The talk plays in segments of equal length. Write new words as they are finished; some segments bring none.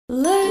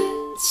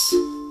Let's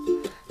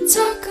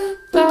talk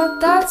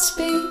about that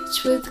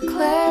speech with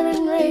Claire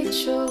and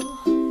Rachel.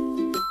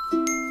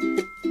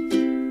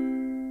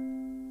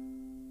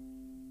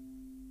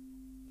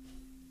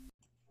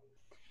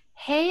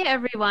 Hey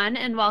everyone,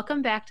 and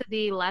welcome back to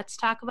the Let's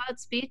Talk About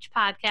Speech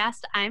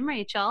podcast. I'm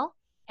Rachel.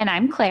 And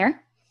I'm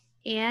Claire.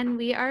 And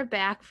we are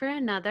back for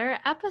another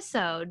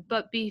episode.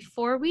 But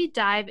before we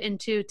dive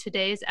into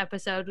today's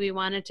episode, we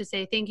wanted to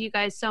say thank you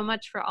guys so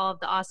much for all of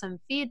the awesome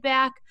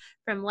feedback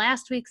from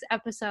last week's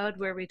episode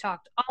where we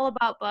talked all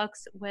about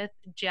books with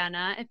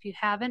Jenna. If you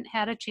haven't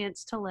had a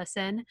chance to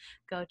listen,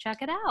 go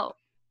check it out.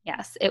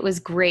 Yes, it was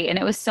great. And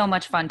it was so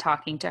much fun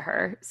talking to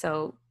her.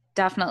 So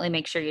definitely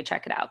make sure you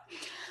check it out.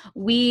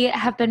 We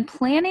have been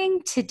planning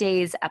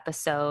today's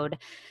episode,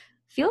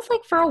 feels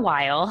like for a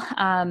while,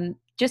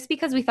 just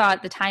because we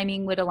thought the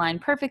timing would align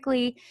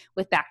perfectly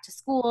with back to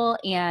school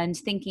and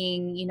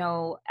thinking,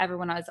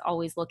 everyone is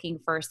always looking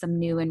for some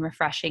new and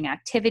refreshing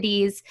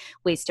activities,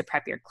 ways to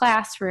prep your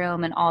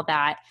classroom and all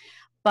that.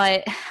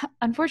 But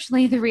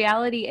unfortunately, the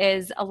reality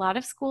is a lot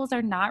of schools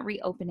are not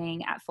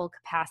reopening at full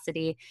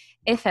capacity,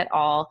 if at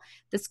all.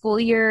 The school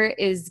year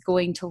is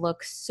going to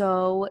look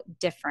so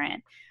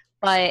different.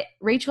 But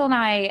Rachel and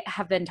I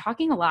have been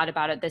talking a lot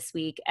about it this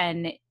week,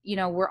 and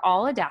we're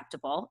all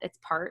adaptable. It's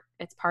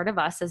part of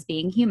us as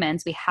being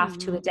humans. We have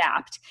to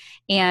adapt,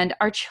 and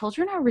our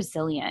children are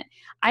resilient.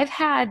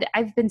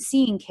 I've been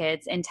seeing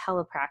kids in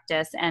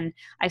telepractice, and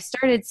I've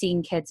started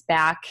seeing kids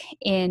back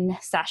in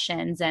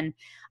sessions, and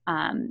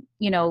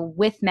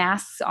with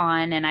masks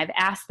on, and I've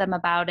asked them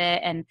about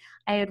it. And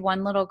I had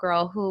one little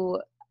girl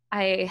who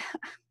I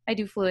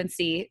do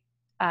fluency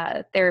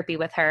therapy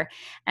with her.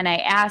 And I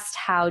asked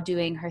how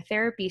doing her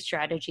therapy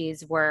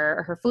strategies were,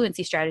 or her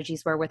fluency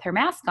strategies were with her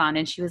mask on.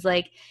 And she was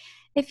like,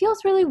 it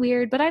feels really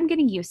weird, but I'm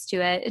getting used to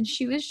it. And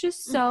she was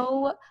just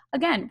so,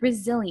 again,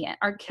 resilient.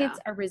 Our kids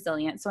are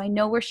resilient. So I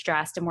know we're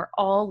stressed and we're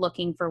all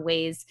looking for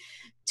ways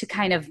to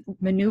kind of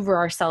maneuver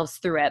ourselves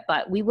through it,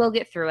 but we will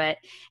get through it.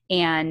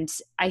 And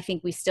I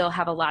think we still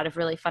have a lot of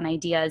really fun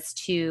ideas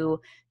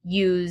to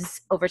use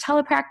over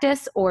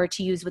telepractice, or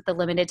to use with the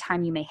limited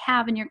time you may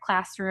have in your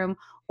classroom,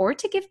 or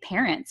to give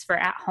parents for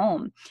at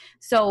home.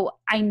 So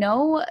I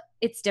know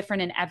it's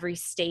different in every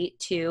state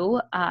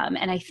too.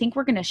 And I think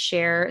we're going to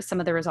share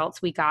some of the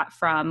results we got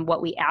from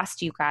what we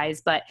asked you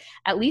guys. But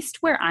at least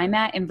where I'm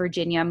at in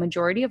Virginia,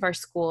 majority of our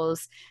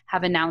schools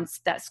have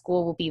announced that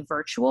school will be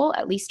virtual,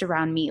 at least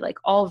around me, like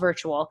all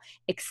virtual,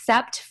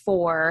 except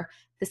for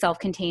the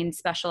self-contained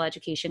special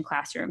education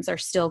classrooms are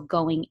still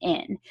going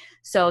in.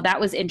 So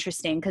that was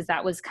interesting because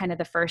that was kind of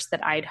the first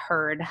that I'd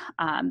heard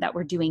that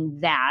we're doing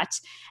that.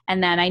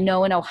 And then I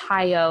know in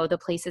Ohio, the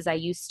places I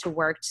used to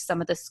work,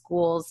 some of the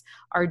schools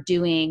are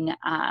doing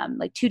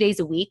like 2 days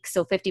a week.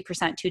 So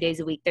 50% 2 days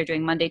a week. They're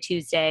doing Monday,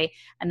 Tuesday,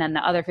 and then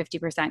the other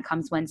 50%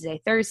 comes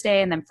Wednesday,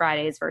 Thursday, and then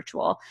Friday is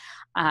virtual.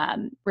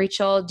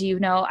 Rachel, do you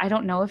know? I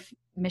don't know if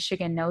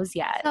Michigan knows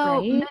yet, So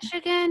right?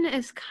 Michigan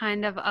is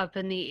kind of up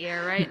in the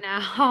air right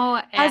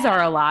now. As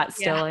are a lot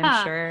still,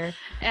 I'm sure.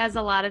 As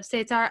a lot of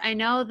states are. I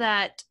know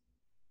that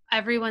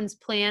everyone's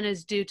plan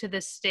is due to the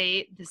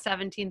state the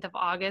 17th of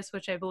August,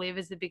 which I believe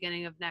is the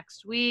beginning of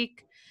next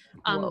week.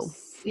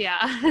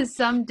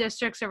 Some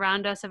districts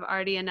around us have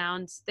already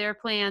announced their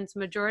plans.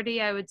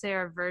 Majority, I would say,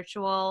 are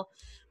virtual.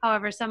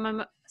 However,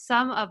 some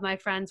of my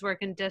friends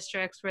work in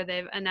districts where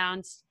they've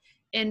announced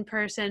in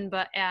person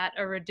but at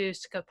a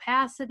reduced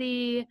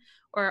capacity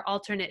or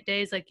alternate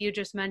days like you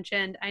just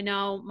mentioned. I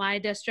know my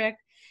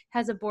district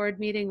has a board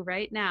meeting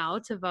right now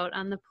to vote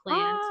on the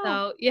plan.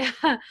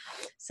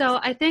 So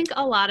I think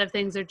a lot of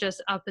things are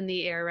just up in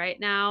the air right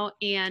now,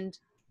 and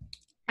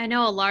I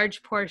know a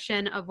large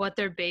portion of what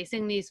they're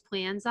basing these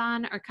plans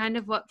on are kind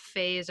of what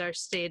phase our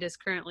state is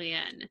currently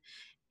in.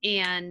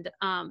 And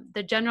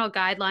the general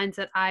guidelines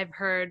that I've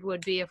heard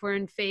would be if we're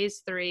in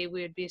phase 3,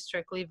 we would be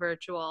strictly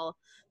virtual.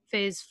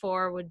 Phase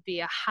 4 would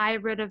be a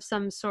hybrid of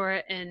some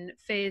sort, and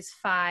phase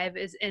 5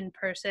 is in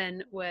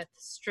person with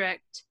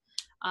strict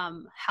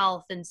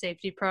health and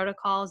safety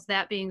protocols.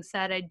 That being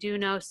said, I do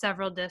know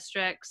several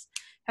districts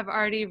have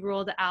already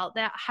ruled out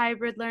that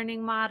hybrid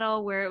learning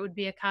model where it would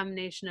be a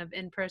combination of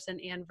in-person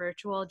and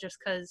virtual, just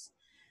because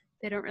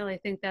they don't really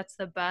think that's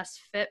the best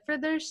fit for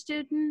their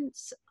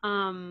students.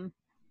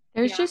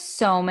 There's just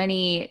so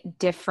many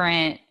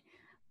different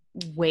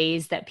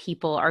ways that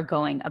people are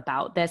going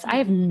about this. I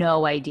have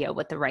no idea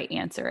what the right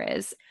answer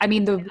is. I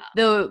mean,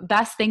 the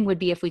best thing would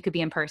be if we could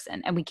be in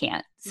person, and we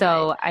can't.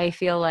 So I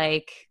feel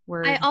like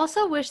I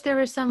also wish there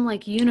was some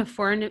like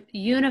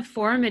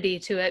uniformity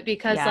to it,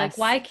 because like,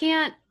 why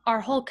can't our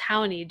whole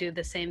county do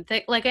the same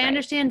thing? Like, I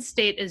understand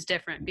state is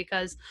different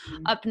because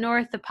up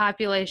north, the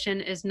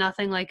population is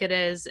nothing like it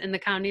is in the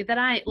county that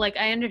I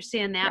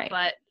understand that,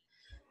 but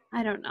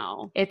I don't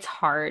know. It's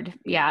hard.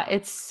 Yeah,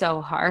 it's so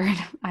hard.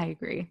 I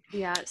agree.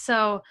 Yeah,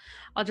 so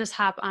I'll just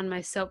hop on my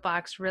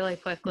soapbox really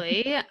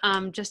quickly,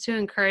 just to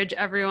encourage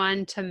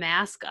everyone to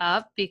mask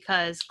up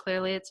because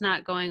clearly it's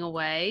not going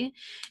away.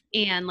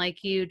 And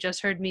like you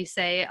just heard me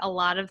say, a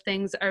lot of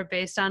things are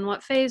based on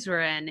what phase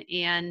we're in.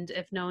 And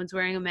if no one's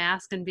wearing a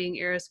mask and being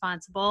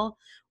irresponsible,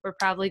 we're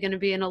probably going to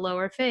be in a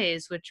lower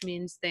phase, which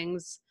means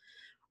things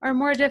are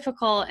more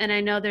difficult. And I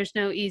know there's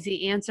no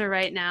easy answer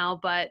right now,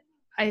 but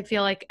I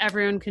feel like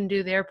everyone can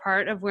do their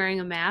part of wearing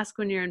a mask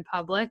when you're in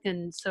public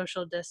and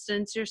social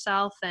distance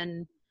yourself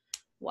and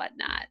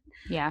whatnot.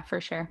 Yeah,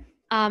 for sure.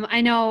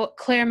 I know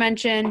Claire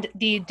mentioned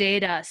the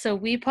data. So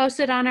we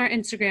posted on our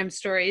Instagram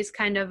stories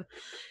kind of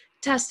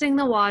testing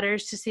the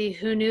waters to see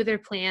who knew their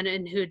plan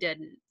and who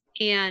didn't.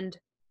 And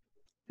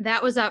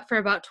that was up for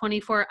about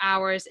 24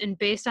 hours. And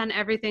based on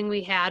everything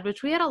we had,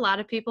 which we had a lot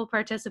of people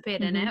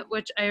participate in it,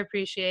 which I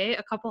appreciate,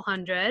 a couple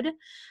hundred.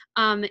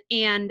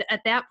 And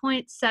at that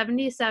point,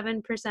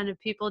 77% of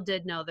people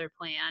did know their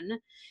plan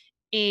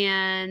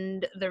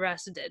and the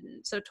rest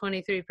didn't. So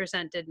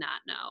 23% did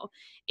not know.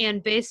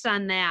 And based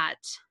on that,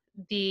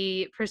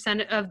 the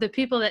percent of the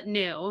people that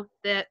knew,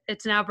 that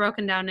it's now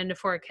broken down into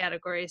 4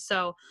 categories.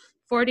 So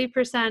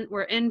 40%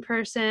 were in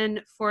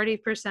person,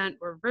 40%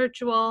 were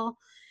virtual,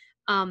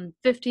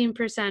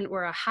 15%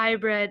 were a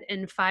hybrid,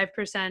 and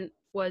 5%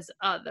 was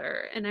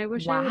other. And I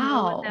wish I would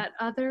know what that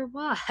other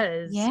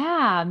was.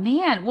 Yeah,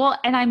 man. Well,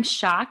 and I'm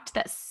shocked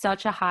that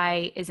such a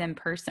high is in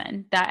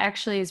person. That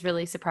actually is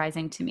really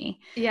surprising to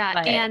me.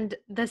 Yeah. And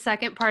the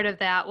second part of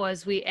that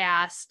was we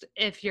asked,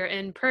 if you're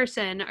in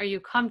person, are you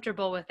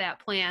comfortable with that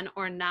plan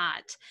or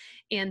not?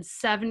 And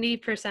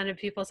 70% of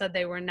people said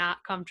they were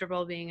not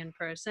comfortable being in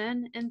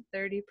person, and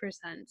 30%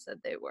 said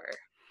they were.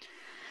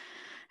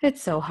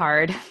 It's so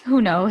hard.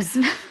 Who knows?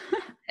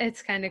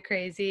 It's kind of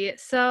crazy.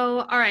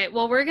 So, all right.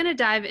 Well, we're going to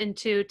dive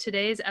into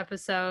today's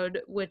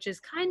episode, which is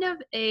kind of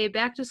a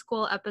back to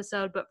school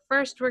episode. But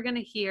first, we're going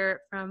to hear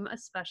from a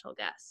special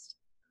guest.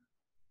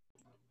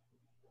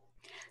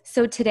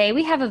 So today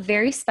we have a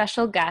very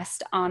special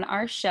guest on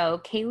our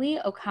show.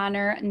 Kaylee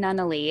O'Connor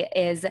Nunnally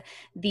is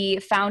the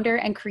founder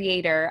and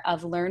creator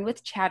of Learn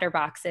with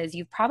Chatterboxes.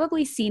 You've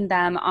probably seen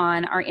them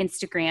on our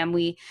Instagram.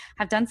 We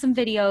have done some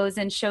videos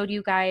and showed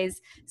you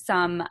guys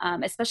some,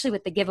 especially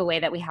with the giveaway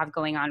that we have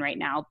going on right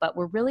now. But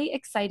we're really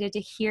excited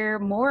to hear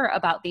more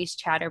about these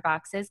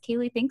Chatterboxes.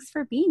 Kaylee, thanks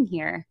for being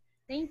here.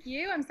 Thank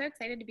you. I'm so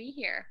excited to be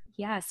here.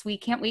 Yes, we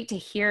can't wait to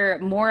hear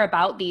more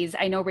about these.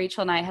 I know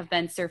Rachel and I have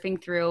been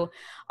surfing through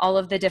all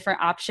of the different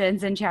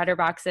options and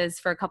Chatterboxes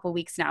for a couple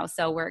weeks now,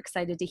 so we're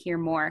excited to hear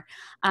more.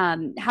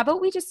 How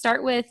about we just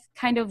start with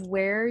kind of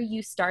where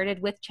you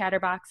started with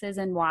Chatterboxes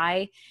and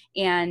why,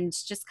 and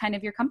just kind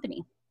of your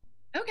company.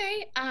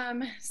 Okay,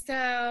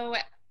 so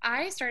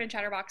I started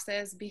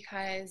Chatterboxes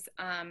because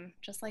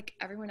just like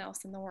everyone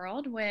else in the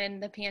world, when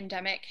the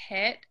pandemic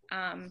hit,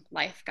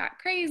 life got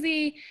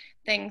crazy,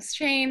 things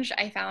changed.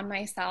 I found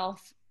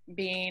myself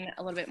being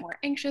a little bit more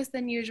anxious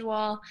than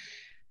usual.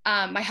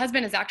 My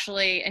husband is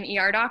actually an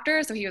ER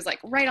doctor, so he was like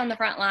right on the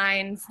front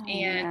lines,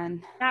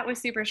 and that was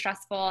super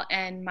stressful,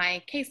 and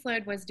my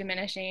caseload was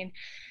diminishing.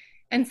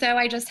 And so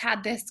I just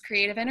had this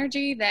creative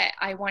energy that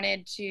I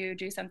wanted to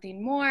do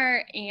something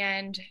more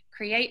and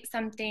create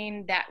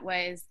something that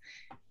was,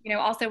 you know,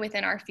 also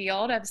within our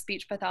field of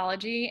speech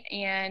pathology.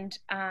 And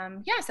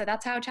so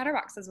that's how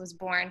Chatterboxes was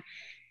born.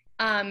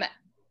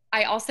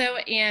 I also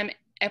am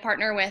a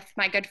partner with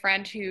my good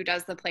friend who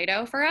does the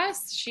Play-Doh for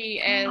us. She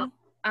is,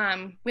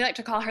 we like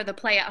to call her the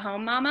play at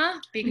home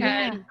mama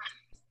because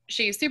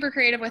she's super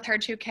creative with her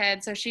 2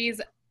 kids. So she's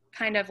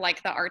kind of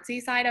like the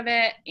artsy side of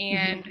it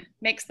and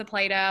makes the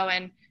Play-Doh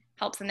and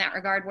helps in that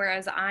regard.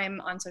 Whereas I'm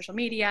on social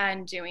media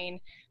and doing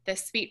the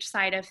speech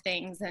side of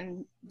things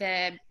and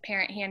the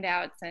parent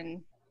handouts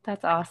and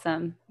that's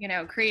awesome. You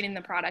know, creating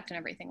the product and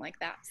everything like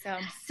that.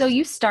 So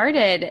you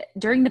started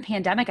during the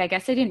pandemic. I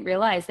guess I didn't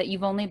realize that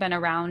you've only been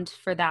around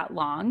for that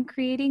long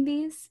creating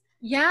these.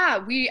 Yeah,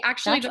 we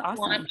actually just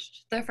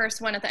launched the first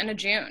one at the end of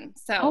June.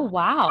 So oh,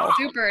 wow.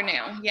 Super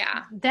new.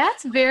 Yeah.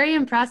 That's very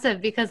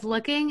impressive because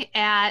looking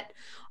at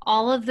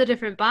all of the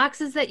different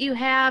boxes that you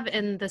have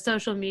and the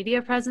social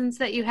media presence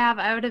that you have,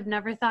 I would have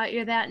never thought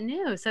you're that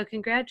new. So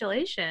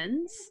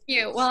congratulations. Thank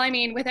you. Well, I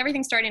mean, with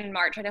everything starting in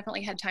March, I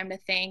definitely had time to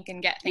think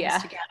and get things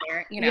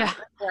together, you know,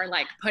 before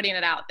like putting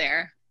it out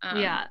there.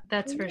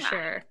 That's for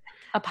sure.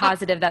 A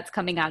positive that's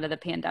coming out of the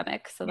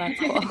pandemic. So that's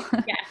cool.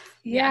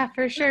 Yeah,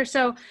 for sure.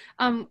 So,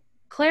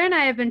 Claire and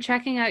I have been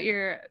checking out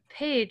your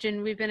page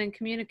and we've been in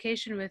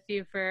communication with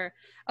you for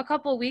a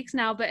couple weeks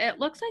now, but it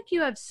looks like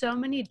you have so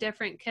many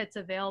different kits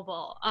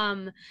available.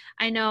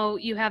 I know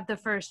you have the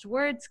First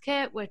Words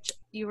kit, which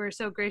you were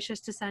so gracious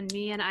to send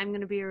me and I'm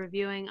going to be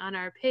reviewing on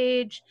our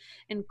page.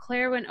 And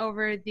Claire went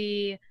over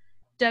the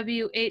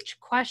WH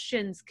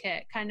Questions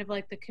kit, kind of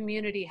like the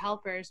community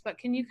helpers, but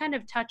can you kind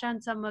of touch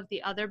on some of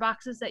the other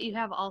boxes that you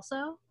have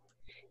also?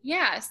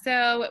 Yeah,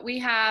 so we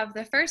have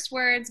the First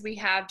Words, we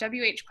have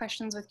WH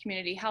Questions with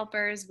community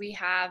helpers, we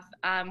have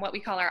what we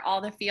call our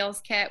All the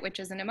Feels kit, which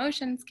is an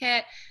emotions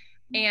kit.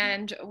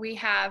 And we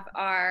have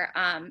our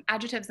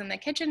adjectives in the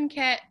kitchen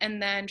kit.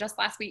 And then just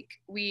last week,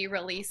 we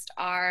released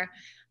our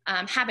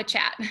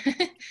Habitat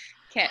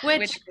kit,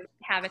 which is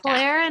Habitat.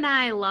 Claire and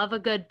I love a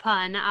good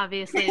pun,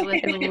 obviously,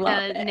 with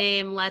the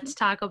name Let's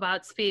Talk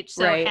About Speech.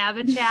 So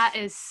Habitat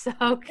is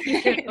so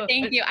cute.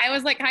 Thank you. I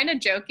was like kind of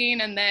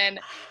joking, and then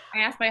I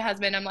asked my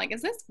husband, I'm like,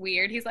 is this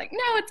weird? He's like,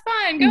 no, it's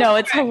fun. No,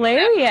 it's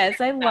hilarious.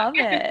 I love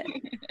it.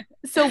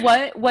 So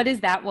what does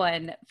that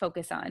one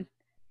focus on?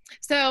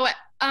 So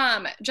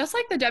just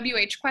like the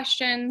WH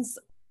questions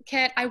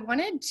kit, I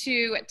wanted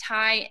to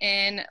tie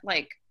in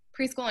like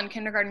preschool and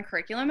kindergarten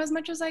curriculum as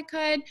much as I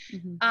could,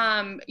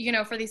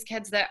 for these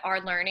kids that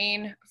are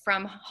learning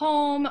from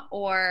home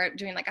or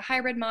doing like a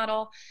hybrid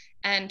model,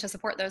 and to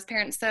support those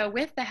parents. So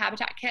with the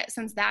Habitat kit,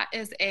 since that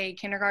is a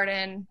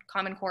kindergarten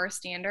Common Core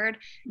standard,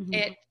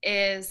 it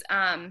is,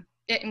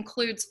 it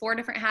includes 4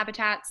 different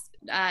habitats,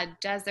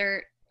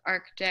 desert,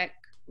 Arctic,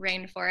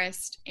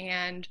 rainforest,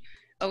 and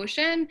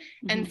ocean.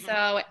 And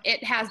so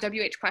it has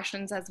WH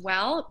questions as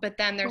well, but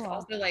then there's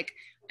also like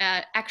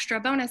extra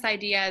bonus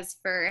ideas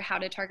for how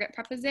to target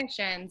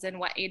prepositions and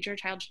what age your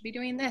child should be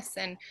doing this,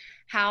 and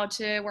how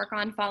to work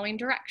on following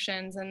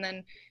directions, and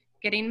then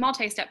getting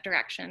multi-step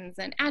directions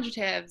and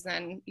adjectives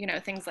and,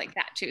 things like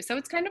that too. So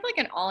it's kind of like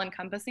an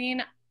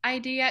all-encompassing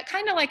idea,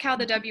 kind of like how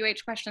the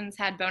WH questions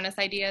had bonus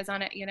ideas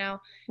on it,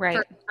 right.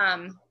 for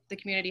the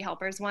community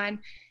helpers one.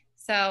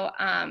 So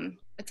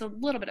it's a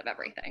little bit of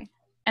everything.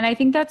 And I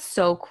think that's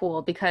so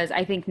cool, because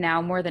I think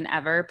now more than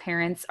ever,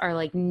 parents are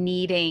like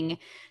needing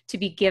to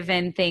be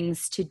given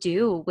things to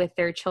do with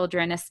their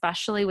children,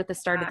 especially with the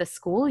start of the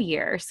school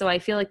year. So I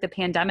feel like the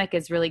pandemic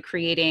is really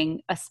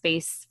creating a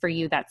space for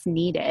you that's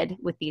needed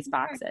with these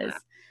boxes.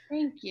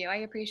 Thank you. I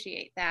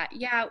appreciate that.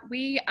 Yeah,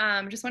 we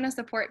just want to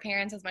support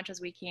parents as much as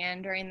we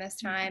can during this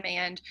time.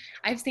 And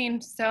I've seen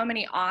so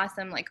many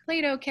awesome like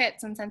Play-Doh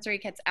kits and sensory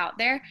kits out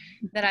there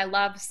that I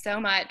love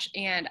so much.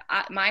 And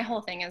my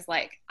whole thing is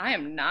like, I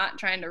am not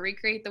trying to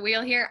recreate the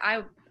wheel here.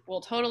 I will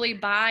totally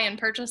buy and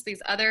purchase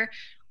these other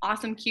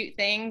awesome, cute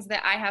things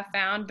that I have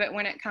found. But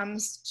when it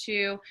comes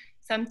to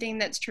something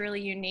that's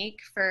truly unique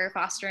for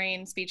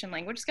fostering speech and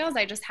language skills,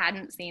 I just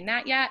hadn't seen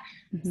that yet.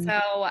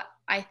 So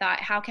I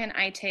thought, how can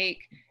I take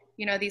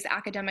these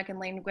academic and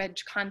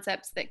language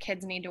concepts that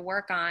kids need to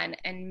work on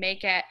and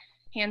make it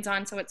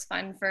hands-on, so it's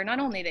fun for not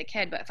only the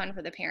kid, but fun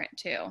for the parent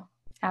too.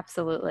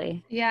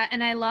 Absolutely. Yeah.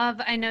 And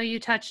I know you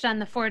touched on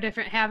the 4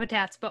 different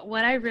habitats, but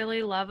what I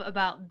really love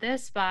about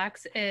this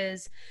box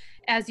is,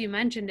 as you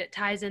mentioned, it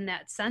ties in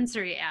that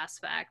sensory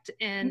aspect.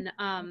 And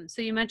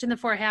so you mentioned the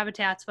 4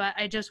 habitats, but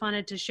I just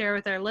wanted to share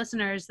with our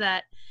listeners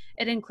that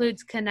it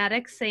includes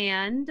kinetic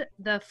sand,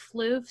 the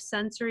Floof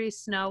sensory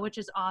snow, which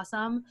is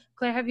awesome.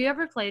 Claire, have you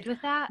ever played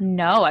with that?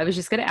 No, I was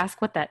just going to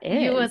ask what that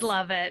is. You would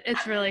love it.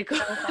 It's really cool.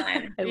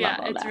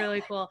 It's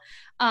really cool.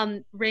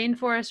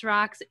 Rainforest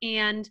rocks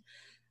and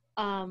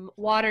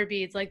water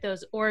beads, like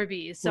those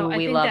Orbeez. So I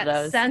think that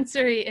those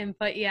sensory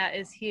input,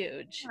 is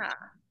huge.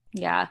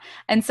 Yeah.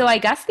 And so I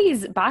guess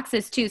these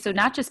boxes too, so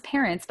not just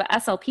parents, but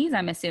SLPs,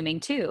 I'm assuming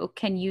too,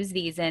 can use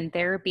these in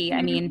therapy.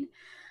 I mean,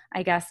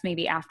 I guess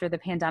maybe after the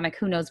pandemic,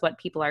 who knows what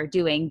people are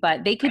doing,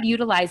 but they could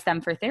utilize them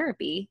for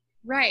therapy.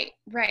 Right.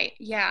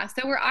 Yeah.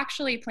 So we're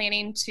actually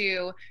planning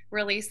to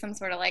release some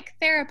sort of like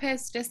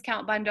therapist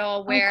discount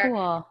bundle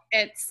where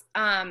it's,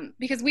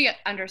 because we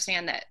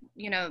understand that,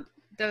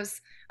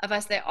 those of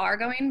us that are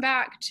going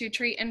back to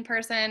treat in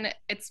person,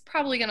 it's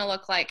probably going to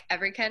look like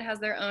every kid has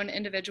their own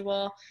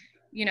individual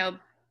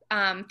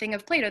thing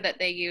of Play-Doh that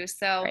they use.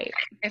 So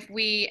if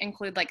we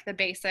include like the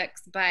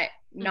basics, but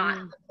not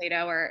the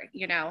Play-Doh, or,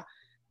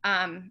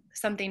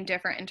 something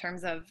different in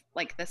terms of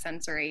like the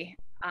sensory,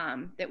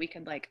 that we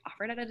could like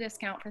offer it at a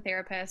discount for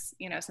therapists,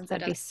 since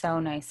that'd be so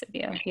nice of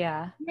you.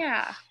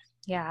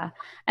 Yeah.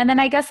 And then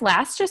I guess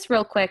last, just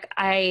real quick,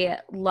 I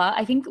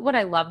think what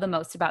I love the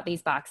most about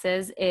these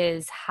boxes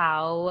is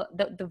how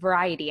the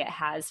variety it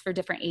has for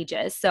different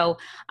ages. So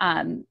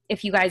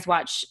if you guys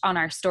watch on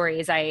our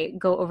stories, I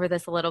go over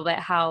this a little bit,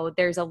 how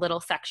there's a little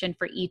section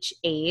for each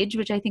age,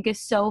 which I think is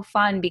so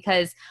fun,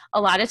 because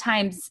a lot of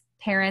times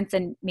parents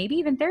and maybe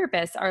even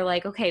therapists are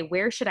like, okay,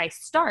 where should I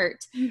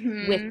start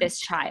with this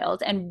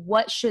child? And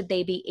what should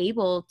they be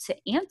able to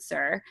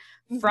answer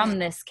from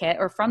this kit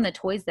or from the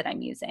toys that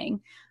I'm using?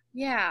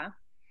 Yeah.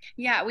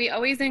 We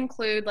always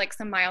include like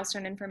some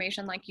milestone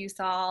information like you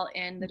saw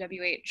in the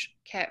WH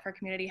kit for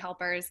community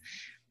helpers.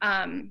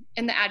 In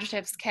the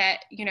adjectives kit,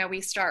 we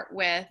start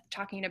with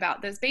talking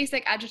about those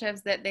basic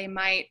adjectives that they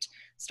might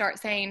start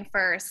saying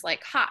first,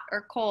 like hot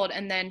or cold,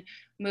 and then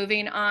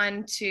moving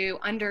on to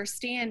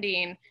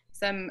understanding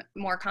some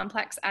more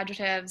complex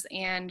adjectives,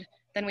 and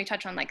then we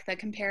touch on like the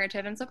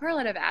comparative and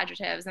superlative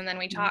adjectives, and then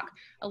we talk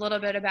a little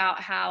bit about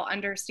how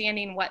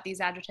understanding what these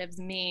adjectives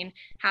mean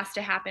has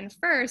to happen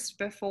first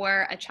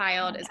before a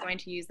child is going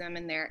to use them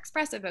in their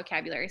expressive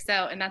vocabulary.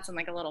 So, and that's in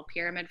like a little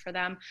pyramid for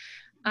them.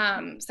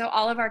 So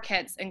all of our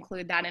kits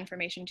include that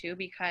information too,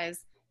 because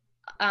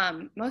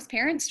most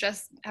parents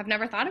just have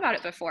never thought about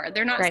it before.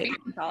 They're not speech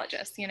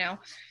pathologists,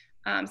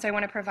 So I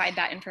want to provide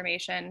that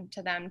information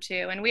to them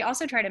too. And we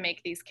also try to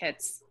make these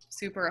kits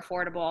super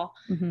affordable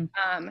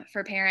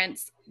for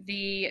parents.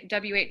 The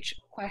WH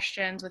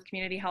questions with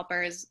community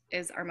helpers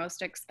is our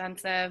most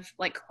expensive,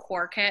 like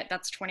core kit.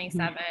 That's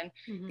 $27.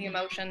 The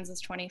emotions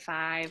is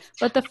 $25.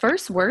 But the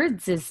first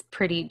words is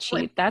pretty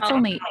cheap. That's $12.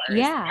 only,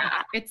 yeah.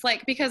 It's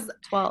like, because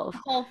 12. the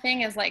whole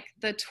thing is like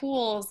the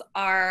tools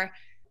are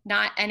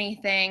not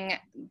anything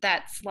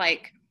that's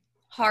like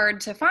hard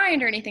to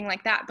find or anything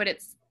like that, but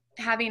it's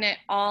having it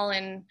all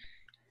in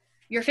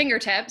your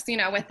fingertips, you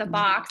know, with the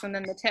box and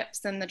then the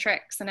tips and the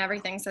tricks and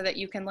everything, so that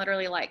you can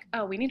literally like,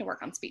 oh, we need to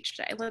work on speech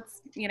today.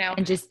 Let's, you know,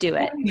 and just do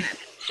it.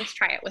 Just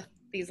try it with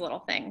these little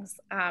things.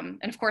 And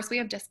of course we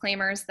have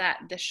disclaimers that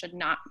this should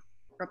not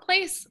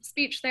replace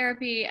speech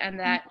therapy, and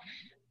that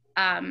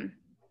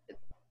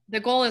the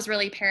goal is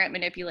really parent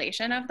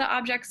manipulation of the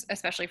objects,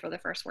 especially for the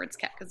first words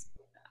kit, because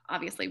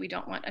obviously we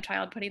don't want a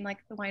child putting like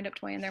the wind up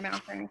toy in their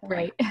mouth or anything.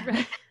 Right.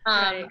 Like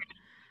that.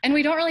 And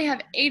we don't really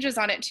have ages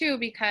on it too,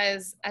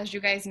 because as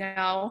you guys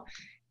know,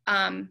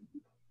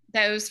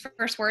 those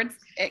first words,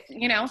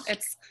 you know,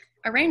 it's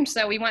arranged.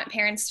 So we want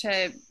parents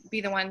to be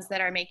the ones that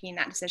are making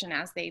that decision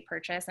as they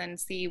purchase and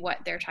see what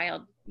their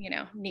child, you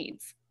know,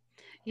 needs.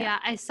 Yeah,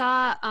 I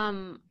saw,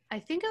 I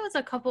think it was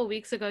a couple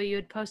weeks ago, you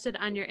had posted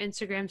on your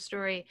Instagram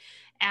story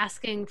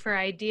asking for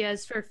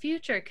ideas for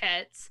future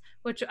kits,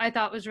 which I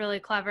thought was really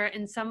clever.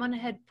 And someone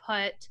had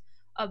put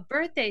a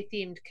birthday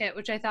themed kit,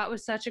 which I thought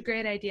was such a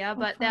great idea,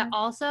 but that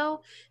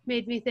also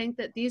made me think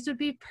that these would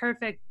be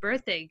perfect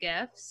birthday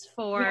gifts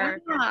for,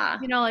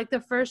 you know, like the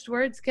first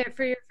words kit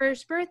for your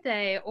first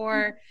birthday,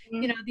 or,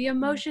 you know, the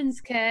emotions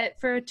kit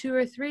for a 2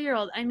 or 3 year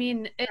old. I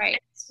mean, I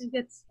think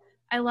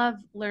I love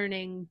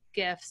learning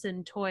gifts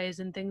and toys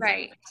and things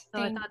like that.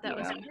 So I thought that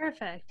was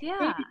perfect.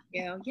 Yeah. Thank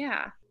you.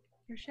 Yeah,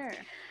 for sure.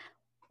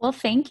 Well,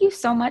 thank you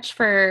so much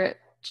for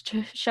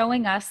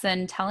showing us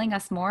and telling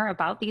us more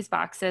about these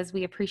boxes.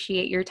 We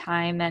appreciate your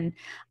time, and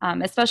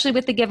especially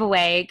with the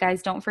giveaway.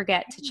 Guys, don't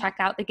forget to check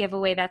out the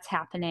giveaway that's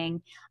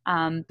happening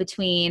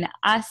between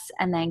us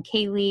and then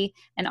Kaylee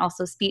and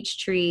also Speech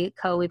Tree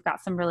Co. We've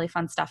got some really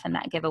fun stuff in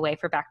that giveaway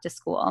for back to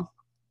school.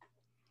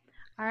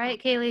 All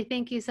right, Kaylee,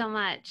 thank you so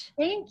much.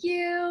 Thank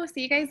you.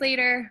 See you guys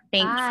later.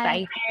 Thanks.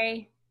 Bye.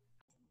 Bye.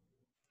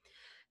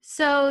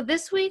 So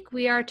this week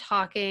we are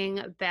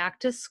talking back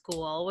to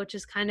school, which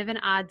is kind of an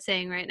odd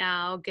saying right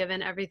now,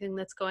 given everything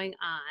that's going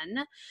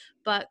on.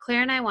 But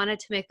Claire and I wanted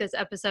to make this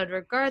episode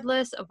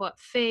regardless of what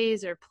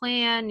phase or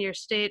plan your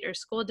state or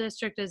school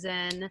district is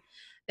in.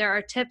 There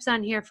are tips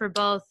on here for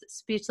both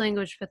speech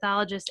language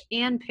pathologists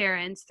and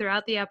parents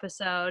throughout the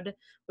episode,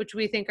 which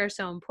we think are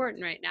so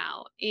important right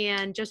now.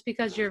 And just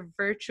because you're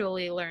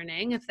virtually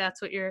learning, if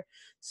that's what your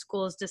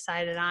school's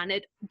decided on,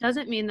 it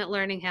doesn't mean that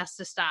learning has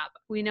to stop.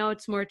 We know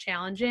it's more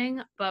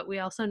challenging, but we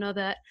also know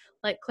that,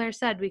 like Claire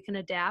said, we can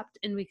adapt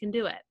and we can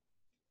do it.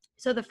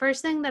 So the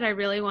first thing that I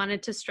really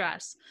wanted to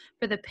stress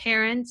for the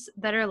parents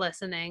that are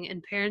listening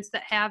and parents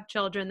that have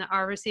children that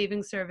are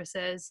receiving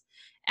services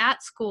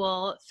at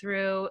school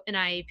through an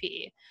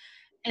IEP,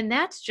 and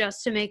that's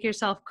just to make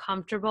yourself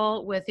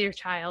comfortable with your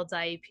child's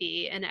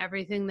IEP and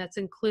everything that's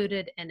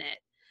included in it.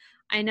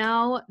 I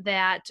know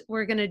that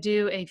we're going to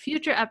do a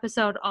future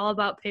episode all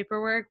about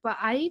paperwork, but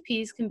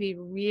IEPs can be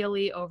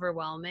really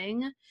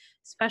overwhelming,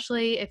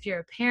 especially if you're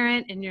a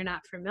parent and you're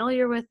not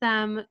familiar with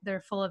them.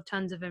 They're full of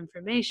tons of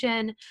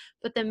information,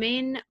 but the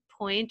main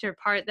point or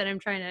part that I'm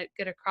trying to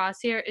get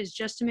across here is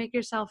just to make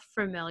yourself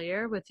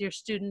familiar with your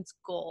students'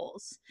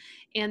 goals.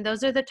 And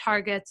those are the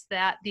targets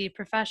that the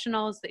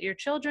professionals that your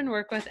children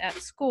work with at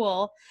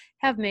school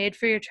have made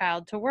for your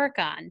child to work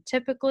on,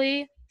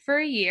 typically for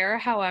a year.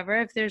 However,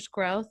 if there's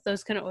growth,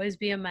 those can always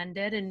be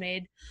amended and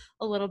made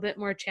a little bit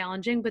more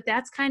challenging, but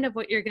that's kind of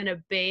what you're going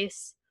to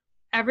base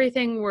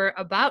everything we're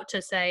about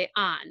to say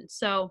on.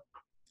 So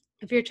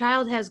if your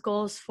child has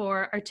goals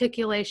for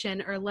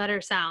articulation or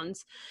letter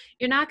sounds,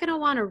 you're not going to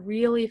want to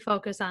really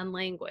focus on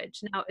language.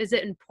 Now, is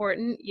it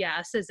important?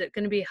 Yes. Is it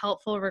going to be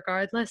helpful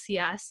regardless?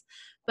 Yes.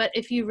 But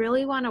if you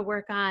really want to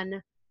work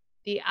on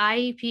the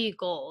IEP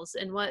goals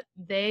and what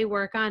they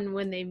work on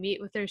when they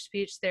meet with their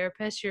speech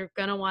therapist, you're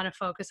going to want to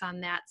focus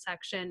on that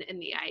section in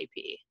the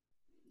IEP.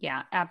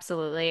 Yeah,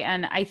 absolutely.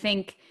 And I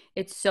think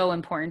it's so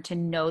important to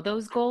know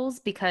those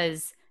goals,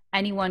 because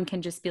anyone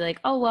can just be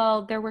like, oh,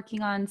 well, they're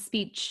working on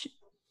speech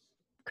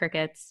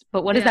crickets,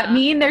 but what does that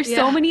mean? There's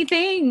so many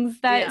things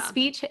that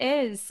speech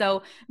is.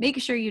 So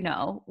make sure you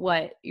know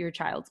what your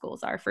child's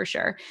goals are for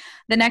sure.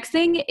 The next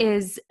thing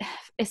is,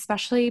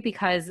 especially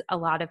because a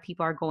lot of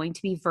people are going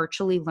to be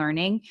virtually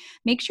learning,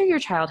 make sure your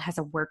child has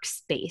a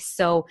workspace.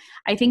 So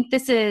I think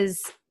this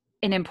is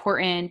an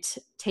important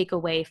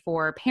takeaway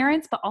for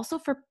parents, but also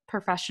for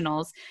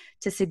professionals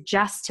to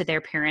suggest to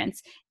their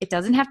parents. It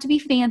doesn't have to be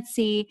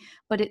fancy,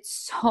 but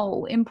it's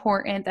so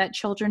important that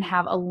children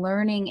have a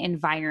learning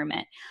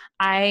environment.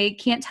 I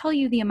can't tell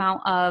you the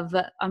amount of,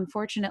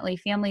 unfortunately,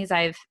 families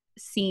I've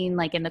seen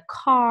like in the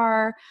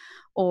car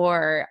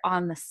or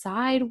on the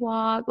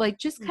sidewalk, like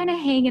just kind of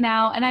hanging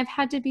out. And I've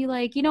had to be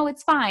like,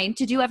 it's fine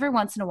to do every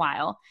once in a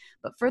while,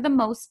 but for the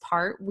most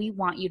part, we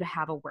want you to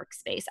have a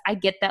workspace. I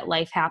get that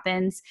life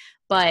happens,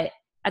 but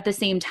at the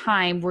same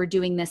time, we're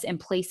doing this in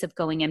place of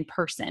going in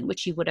person,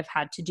 which you would have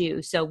had to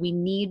do. So we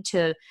need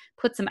to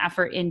put some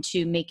effort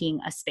into making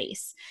a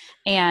space.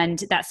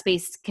 And that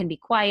space can be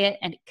quiet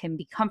and it can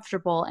be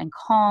comfortable and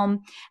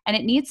calm. And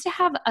it needs to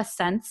have a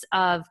sense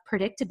of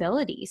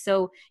predictability.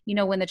 So,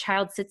 when the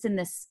child sits in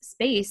this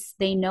space,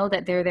 they know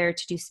that they're there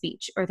to do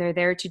speech or they're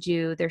there to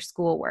do their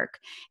schoolwork.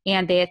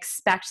 And they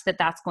expect that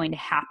that's going to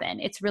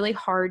happen. It's really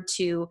hard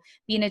to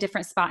be in a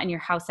different spot in your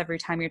house every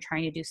time you're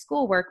trying to do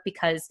schoolwork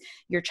because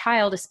your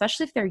child,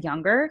 especially if they're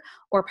younger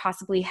or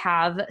possibly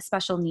have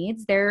special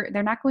needs, they're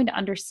not going to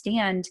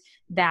understand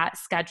that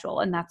schedule.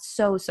 And that's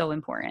so, so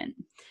important.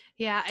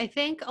 Yeah, I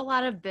think a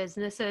lot of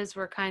businesses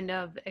were kind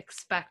of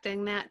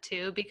expecting that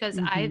too, because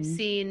I've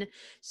seen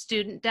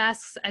student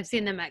desks. I've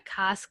seen them at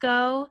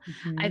Costco.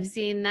 I've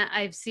seen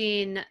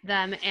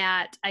them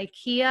at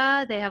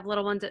IKEA. They have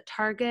little ones at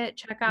Target.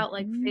 Check out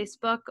like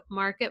Facebook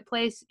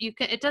Marketplace.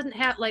 It doesn't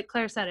have, like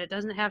Claire said, it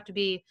doesn't have to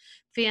be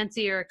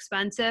fancy or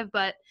expensive,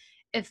 but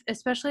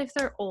especially if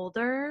they're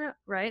older,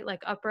 right?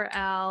 Like upper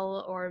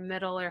L or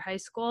middle or high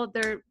school,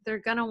 they're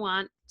going to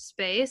want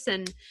space,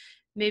 and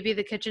maybe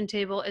the kitchen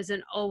table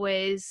isn't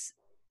always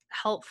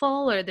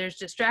helpful or there's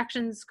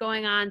distractions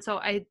going on. So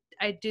I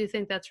do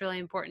think that's really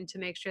important to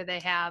make sure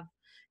they have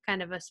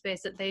kind of a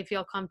space that they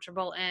feel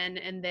comfortable in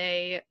and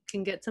they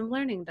can get some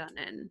learning done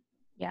in.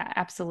 Yeah,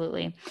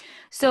 absolutely.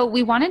 So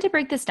we wanted to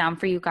break this down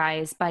for you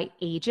guys by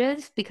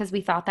ages because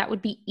we thought that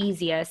would be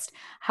easiest.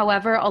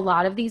 However, a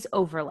lot of these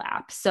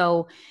overlap.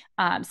 So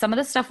some of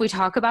the stuff we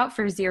talk about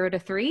for 0 to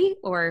 3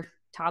 or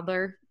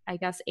toddler, I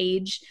guess,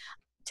 age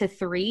to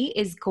 3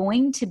 is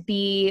going to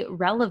be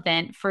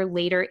relevant for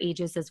later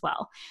ages as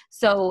well.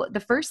 So the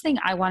first thing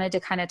I wanted to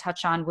kind of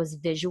touch on was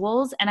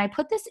visuals. And I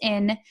put this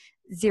in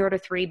 0 to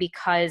 3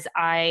 because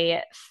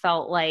I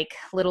felt like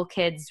little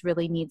kids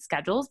really need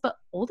schedules, but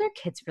older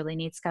kids really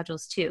need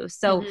schedules too.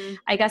 So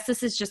I guess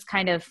this is just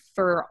kind of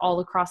for all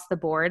across the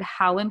board,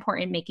 how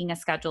important making a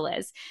schedule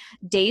is.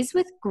 Days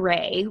with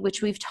Gray,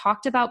 which we've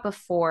talked about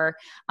before,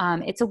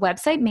 it's a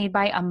website made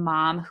by a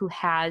mom who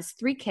has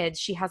 3 kids.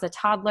 She has a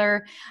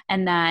toddler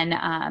and then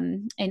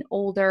an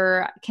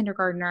older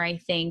kindergartner, I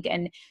think,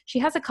 and she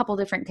has a couple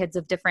different kids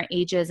of different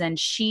ages, and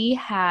she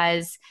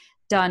has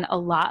done a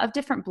lot of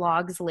different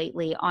blogs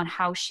lately on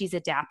how she's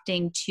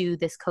adapting to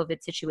this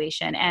COVID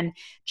situation. And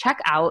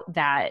check out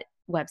that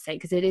website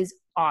because it is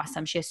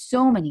awesome. She has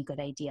so many good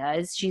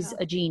ideas. She's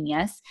a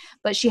genius,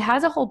 but she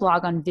has a whole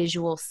blog on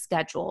visual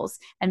schedules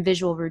and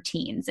visual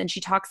routines. And she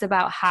talks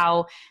about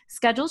how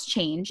schedules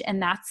change,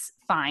 and that's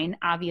fine,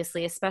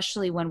 obviously,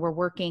 especially when we're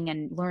working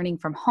and learning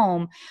from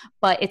home,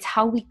 but it's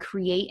how we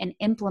create and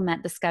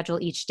implement the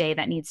schedule each day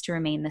that needs to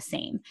remain the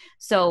same.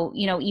 So,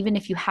 even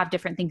if you have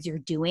different things you're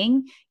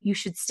doing, you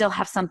should still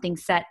have something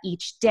set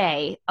each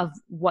day of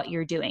what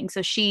you're doing.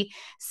 So she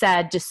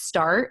said to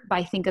start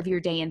by think of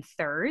your day in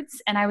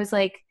thirds. And I was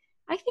like,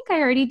 I think I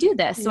already do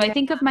this. So I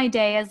think of my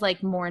day as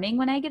like morning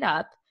when I get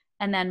up,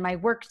 and then my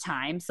work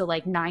time. So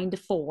like 9 to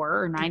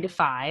 4 or 9 to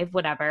 5,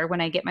 whatever,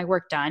 when I get my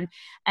work done,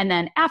 and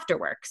then after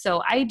work.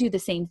 So I do the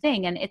same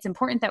thing. And it's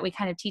important that we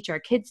kind of teach our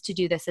kids to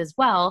do this as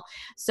well.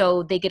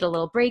 So they get a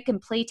little break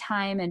and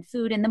playtime and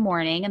food in the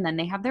morning, and then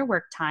they have their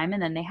work time,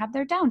 and then they have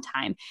their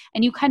downtime,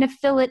 and you kind of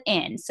fill it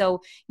in.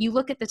 So you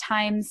look at the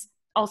times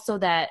also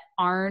that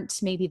aren't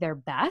maybe their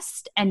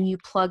best, and you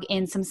plug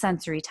in some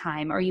sensory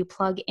time, or you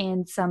plug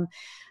in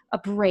a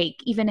break,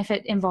 even if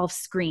it involves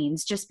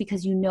screens, just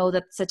because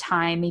that's a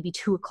time, maybe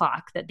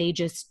 2:00, that they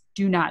just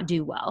do not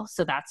do well.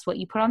 So that's what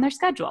you put on their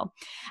schedule.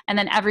 And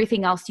then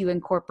everything else you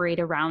incorporate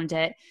around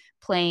it,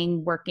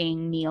 playing,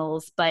 working,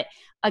 meals. But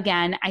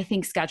again, I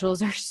think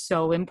schedules are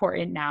so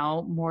important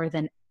now more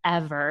than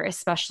ever,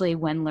 especially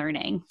when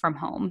learning from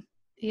home.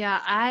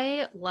 Yeah,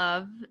 I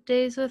love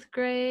Days with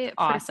Gray.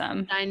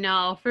 Awesome. I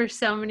know, for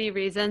so many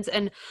reasons.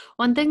 And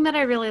one thing that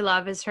I really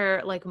love is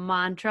her like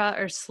mantra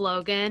or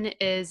slogan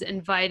is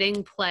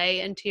inviting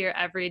play into your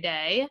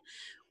everyday,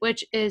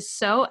 which is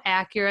so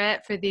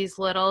accurate for these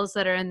littles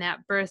that are in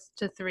that birth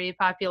to 3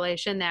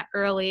 population, that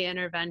early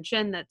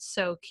intervention that's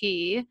so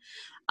key.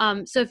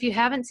 So if you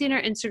haven't seen her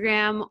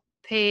Instagram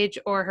page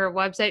or her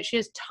website, she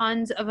has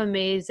tons of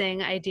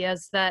amazing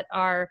ideas that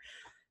are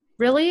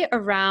really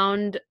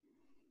around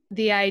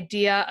the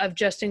idea of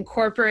just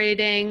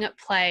incorporating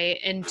play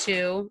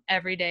into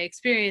everyday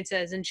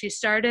experiences. And she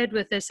started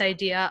with this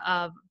idea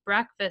of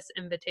breakfast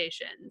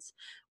invitations,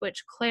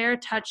 which Claire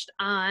touched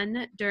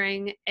on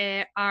during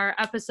our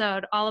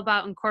episode all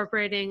about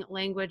incorporating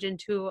language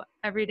into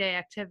everyday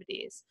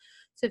activities.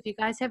 So if you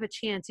guys have a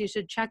chance, you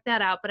should check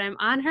that out. But I'm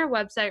on her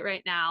website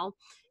right now,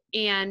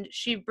 and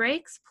she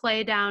breaks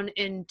play down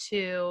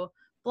into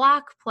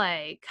block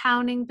play,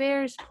 counting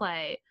bears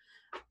play,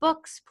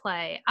 books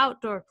play,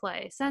 outdoor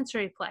play,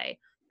 sensory play.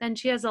 Then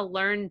she has a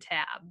learn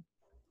tab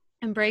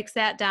and breaks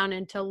that down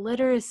into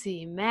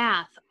literacy,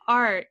 math,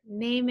 art,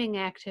 naming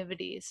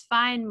activities,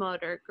 fine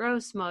motor,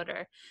 gross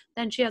motor.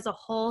 Then she has a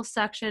whole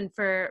section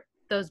for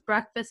those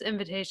breakfast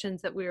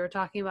invitations that we were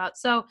talking about.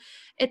 So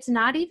it's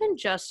not even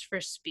just for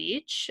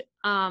speech,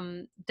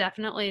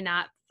 definitely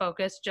not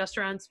focused just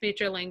around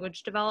speech or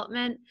language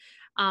development.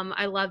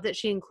 I love that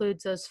she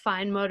includes those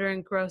fine motor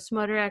and gross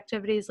motor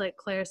activities, like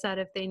Claire said,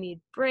 if they need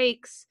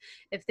breaks,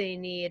 if they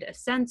need a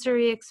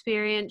sensory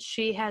experience.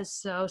 She has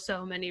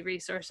so many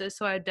resources.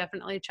 So I would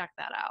definitely check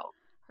that out.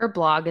 Her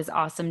blog is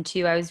awesome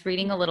too. I was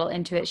reading a little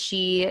into it.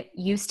 she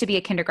used to be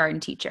a kindergarten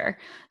teacher.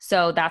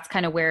 So that's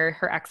kind of where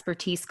her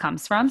expertise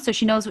comes from. So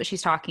she knows what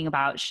she's talking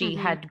about. She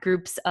had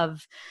groups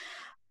of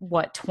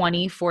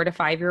 24 to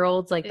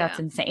 5-year-olds. Like that's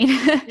insane.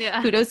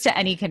 Yeah. Kudos to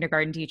any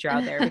kindergarten teacher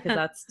out there because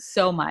that's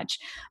so much.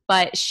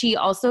 But she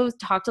also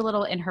talked a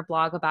little in her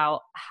blog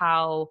about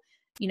how,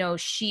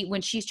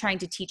 when she's trying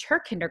to teach her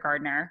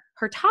kindergartner,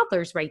 her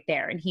toddler's right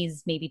there and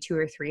he's maybe 2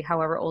 or 3,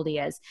 however old he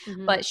is.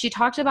 But she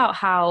talked about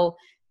how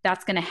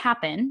that's going to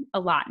happen a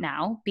lot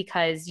now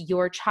because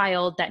your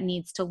child that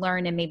needs to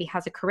learn and maybe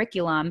has a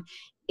curriculum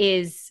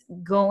is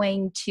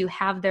going to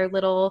have their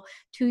little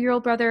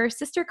 2-year-old brother or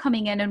sister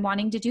coming in and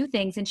wanting to do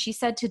things. And she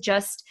said to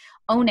just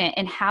own it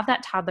and have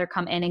that toddler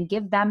come in and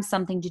give them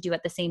something to do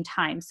at the same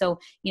time. So,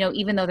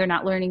 even though they're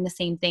not learning the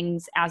same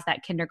things as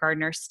that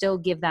kindergartner, still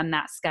give them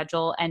that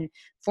schedule and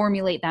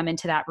formulate them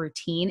into that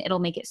routine. It'll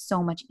make it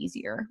so much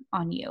easier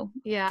on you.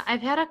 Yeah.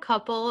 I've had a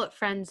couple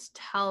friends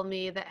tell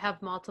me that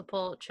have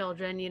multiple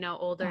children,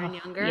 older and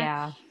younger.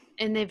 Yeah.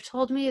 And they've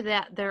told me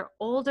that their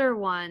older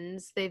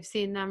ones, they've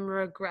seen them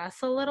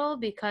regress a little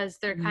because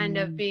they're kind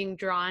of being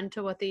drawn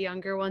to what the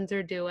younger ones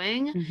are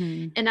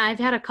doing. And I've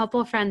had a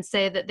couple of friends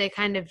say that they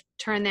kind of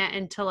turn that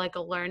into like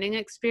a learning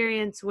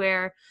experience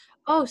where,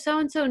 oh,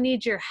 so-and-so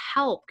needs your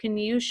help. Can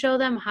you show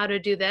them how to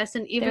do this?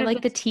 And even they're if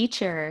like the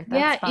teacher.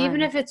 That's fun.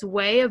 even if it's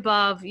way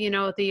above,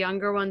 what the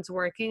younger one's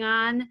working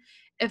on,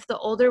 if the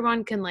older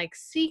one can like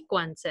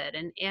sequence it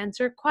and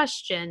answer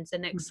questions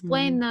and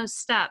explain those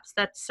steps,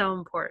 that's so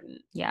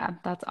important. Yeah,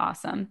 that's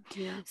awesome.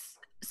 Yes.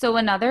 So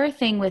another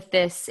thing with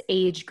this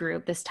age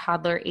group, this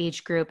toddler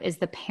age group, is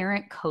the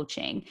parent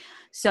coaching.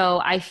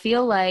 So I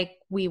feel like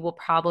we will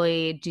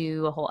probably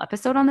do a whole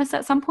episode on this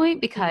at some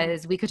point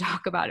because we could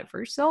talk about it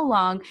for so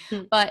long.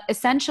 But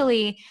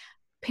essentially,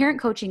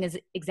 parent coaching is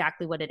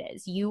exactly what it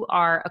is. You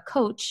are a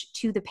coach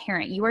to the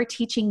parent. You are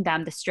teaching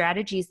them the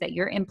strategies that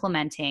you're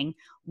implementing,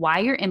 why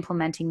you're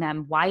implementing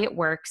them, why it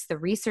works, the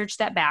research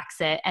that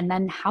backs it, and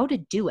then how to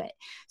do it.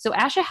 So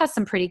ASHA has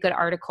some pretty good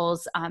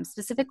articles.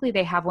 Specifically,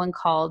 they have one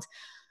called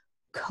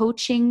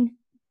Couching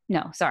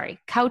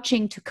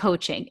to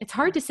Coaching. It's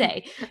hard to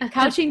say.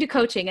 Couching to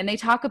Coaching. And they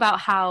talk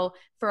about how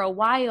for a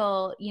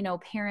while,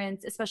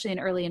 parents, especially in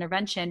early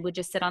intervention, would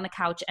just sit on the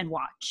couch and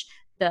watch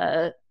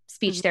the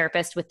speech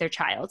therapist with their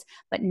child.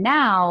 But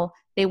now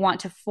they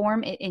want to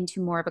form it into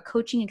more of a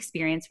coaching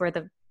experience where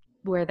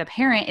the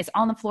parent is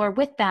on the floor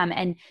with them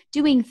and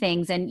doing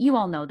things. And you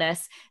all know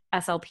this,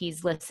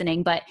 SLPs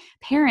listening, but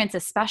parents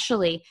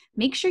especially,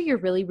 make sure you're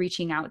really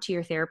reaching out to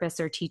your therapists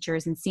or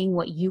teachers and seeing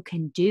what you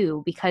can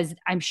do, because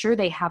I'm sure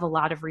they have a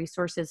lot of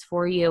resources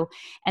for you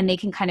and they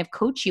can kind of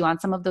coach you on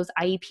some of those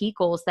IEP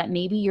goals that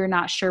maybe you're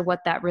not sure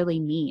what that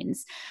really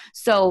means.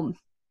 So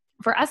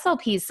for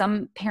SLPs,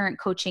 some parent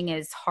coaching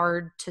is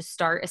hard to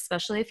start,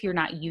 especially if you're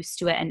not used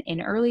to it and in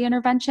early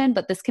intervention,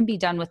 but this can be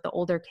done with the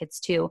older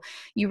kids too.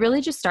 You really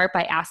just start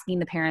by asking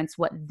the parents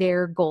what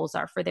their goals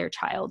are for their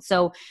child.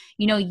 So,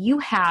 you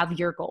have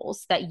your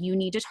goals that you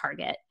need to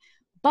target,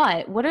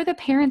 but what are the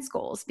parents'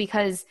 goals?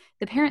 Because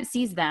the parent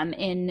sees them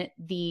in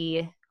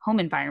the home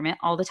environment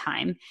all the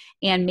time.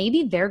 And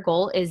maybe their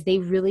goal is they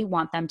really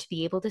want them to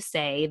be able to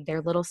say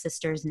their little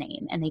sister's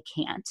name and they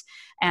can't.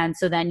 And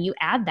so then you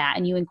add that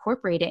and you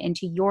incorporate it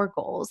into your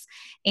goals.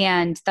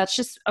 And that's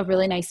just a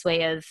really nice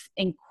way of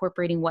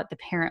incorporating what the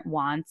parent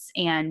wants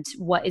and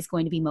what is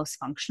going to be most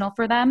functional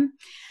for them.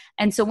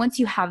 And so once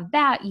you have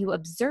that, you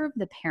observe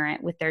the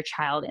parent with their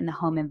child in the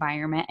home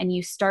environment and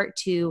you start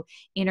to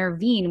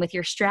intervene with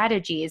your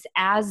strategies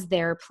as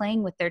they're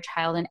playing with their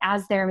child and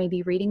as they're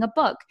maybe reading a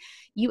book.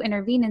 You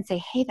intervene and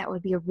say, hey, that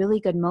would be a really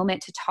good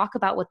moment to talk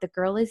about what the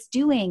girl is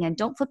doing. And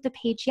don't flip the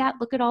page yet.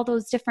 Look at all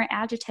those different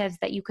adjectives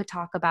that you could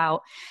talk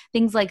about,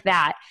 things like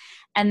that.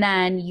 And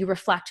then you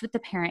reflect with the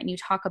parent and you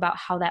talk about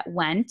how that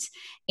went.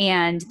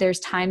 And there's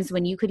times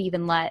when you could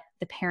even let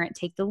the parent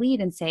take the lead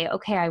and say,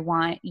 okay, I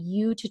want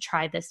you to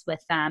try this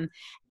with them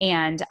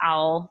and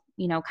I'll,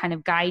 kind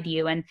of guide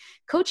you. And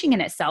coaching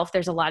in itself,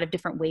 there's a lot of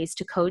different ways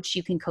to coach.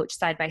 You can coach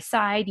side by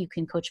side. You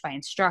can coach by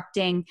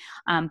instructing.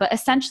 But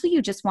essentially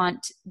you just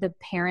want the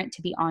parent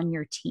to be on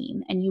your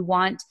team and you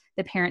want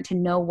the parent to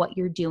know what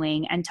you're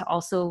doing and to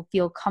also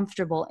feel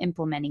comfortable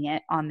implementing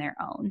it on their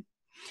own.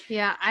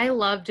 Yeah, I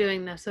love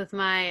doing this with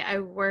I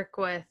work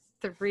with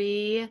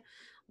 3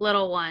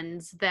 little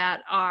ones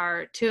that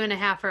are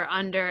 2.5 or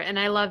under. And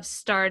I love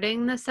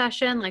starting the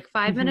session like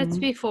 5 minutes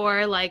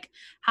before, like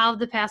how have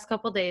the past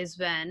couple days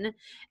been?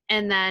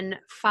 And then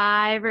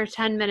 5 or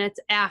 10 minutes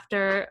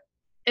after,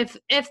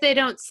 if they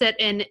don't sit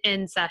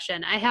in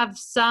session. I have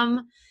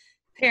some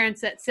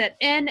parents that sit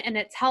in and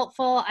it's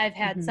helpful. I've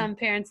had Mhm. some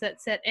parents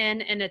that sit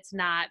in and it's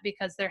not,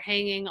 because they're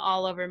hanging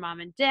all over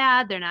mom and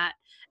dad.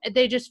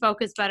 They just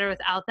focus better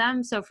without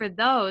them. So for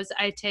those,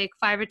 I take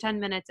 5 or 10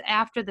 minutes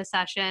after the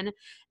session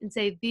and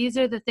say, these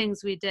are the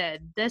things we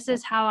did. This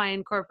is how I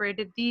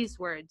incorporated these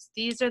words.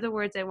 These are the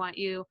words I want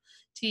you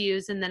to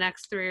use in the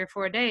next 3 or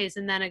 4 days.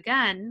 And then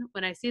again,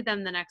 when I see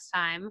them the next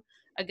time,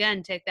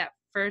 again, take that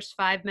first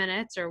 5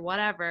 minutes or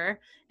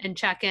whatever and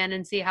check in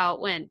and see how it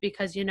went,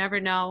 because you never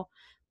know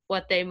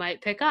what they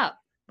might pick up.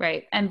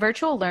 Right. And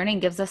virtual learning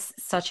gives us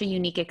such a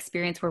unique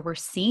experience where we're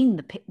seeing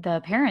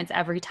the parents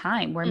every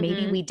time, where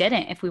maybe we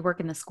didn't if we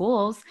work in the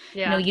schools.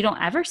 Yeah. You don't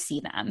ever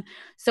see them.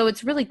 So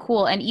it's really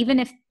cool. And even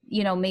if,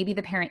 maybe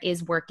the parent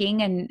is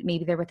working and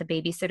maybe they're with a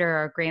babysitter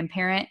or a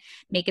grandparent,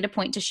 make it a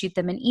point to shoot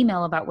them an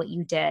email about what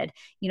you did.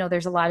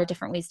 There's a lot of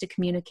different ways to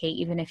communicate,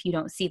 even if you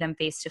don't see them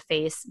face to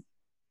face.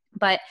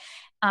 But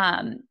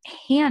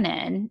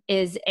Hanen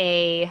is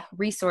a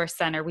resource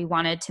center we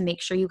wanted to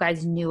make sure you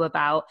guys knew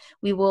about.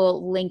 We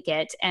will link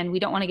it, and we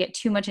don't want to get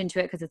too much into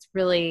it because it's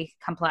really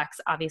complex,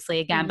 obviously,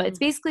 again, but it's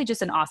basically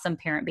just an awesome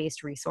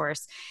parent-based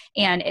resource.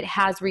 And it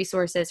has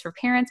resources for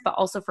parents, but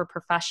also for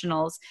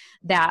professionals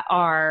that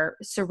are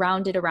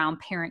surrounded around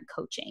parent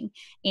coaching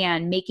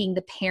and making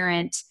the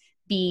parent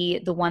be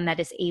the one that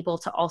is able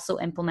to also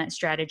implement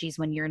strategies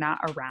when you're not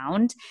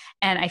around.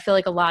 And I feel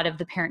like a lot of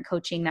the parent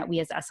coaching that we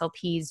as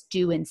SLPs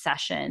do in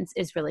sessions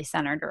is really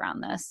centered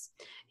around this.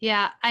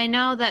 Yeah, I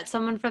know that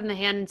someone from the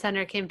Hanen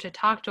Center came to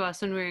talk to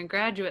us when we were in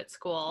graduate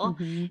school.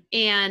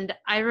 And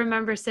I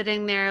remember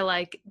sitting there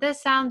like,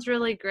 this sounds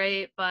really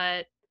great,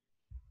 but,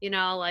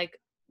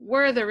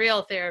 we're the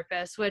real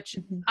therapists, which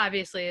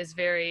obviously is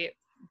very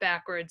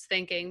backwards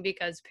thinking,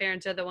 because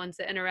parents are the ones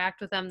that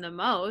interact with them the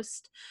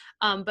most.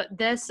 But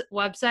this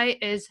website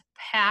is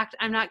packed,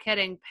 I'm not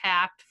kidding,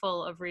 packed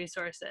full of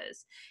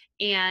resources.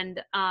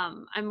 And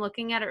I'm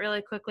looking at it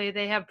really quickly.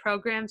 They have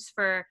programs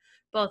for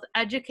both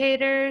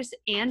educators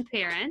and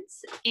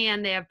parents,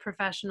 and they have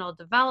professional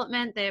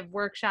development. They have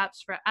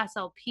workshops for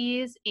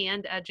SLPs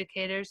and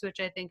educators, which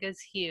I think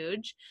is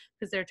huge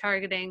because they're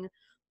targeting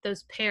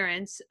those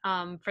parents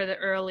for the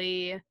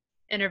early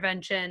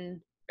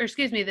intervention,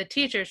 the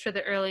teachers for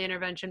the early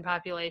intervention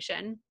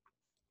population.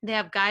 They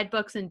have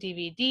guidebooks and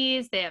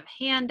DVDs. They have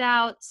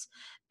handouts.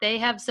 They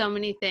have so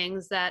many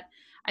things that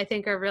I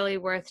think are really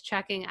worth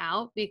checking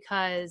out,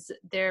 because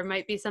there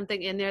might be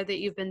something in there that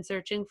you've been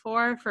searching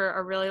for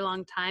a really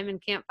long time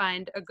and can't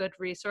find a good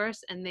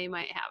resource, and they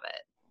might have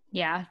it.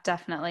 Yeah,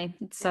 definitely.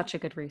 It's such a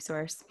good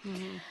resource.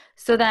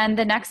 So then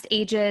the next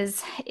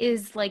ages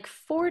is like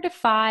 4 to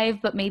 5,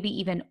 but maybe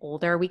even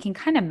older. We can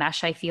kind of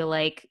mesh, I feel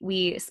like.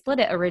 We split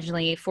it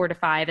originally 4 to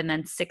 5 and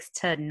then 6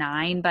 to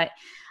 9. But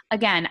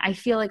again, I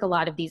feel like a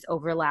lot of these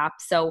overlap.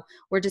 So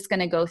we're just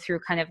going to go through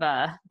kind of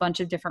a bunch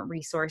of different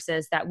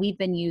resources that we've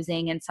been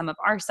using in some of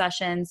our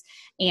sessions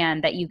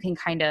and that you can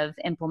kind of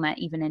implement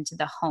even into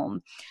the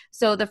home.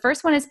 So the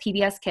first one is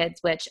PBS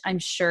Kids, which I'm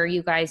sure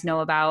you guys know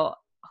about.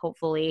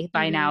 Hopefully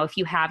by now, if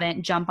you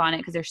haven't, jump on it,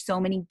 because there's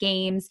so many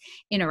games,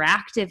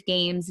 interactive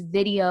games,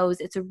 videos.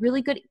 It's a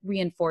really good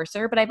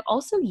reinforcer, but I've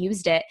also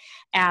used it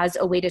as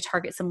a way to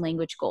target some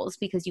language goals,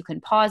 because you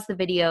can pause the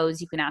videos,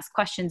 you can ask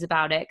questions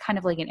about it, kind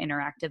of like an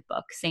interactive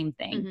book, same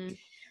thing.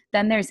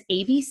 Then there's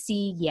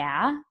ABC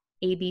Yeah,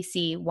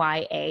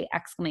 ABCYA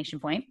exclamation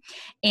point.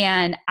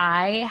 And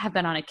I have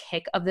been on a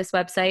kick of this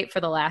website for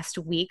the last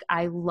week.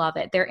 I love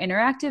it. Their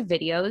interactive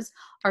videos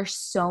are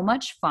so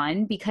much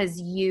fun, because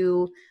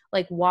you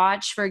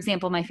watch, for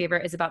example, my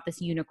favorite is about this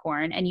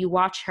unicorn, and you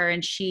watch her,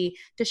 and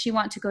does she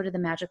want to go to the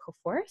magical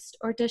forest,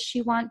 or does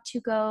she want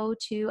to go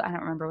to, I don't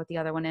remember what the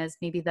other one is,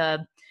 maybe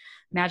the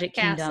Magic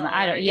Kingdom.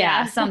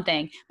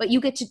 Something. But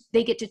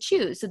they get to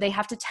choose. So they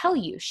have to tell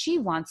you she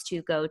wants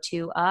to go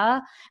to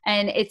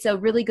and it's a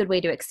really good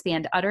way to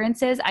expand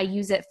utterances. I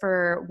use it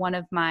for one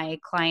of my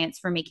clients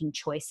for making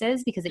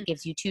choices, because it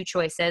gives you 2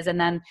 choices. And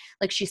then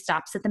she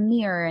stops at the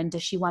mirror, and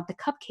does she want the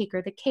cupcake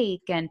or the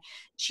cake? And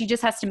she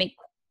just has to make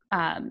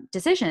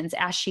decisions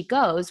as she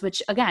goes,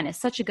 which again is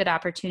such a good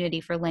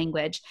opportunity for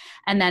language.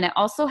 And then it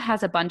also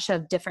has a bunch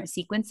of different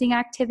sequencing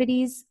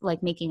activities,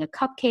 like making a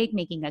cupcake,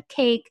 making a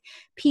cake,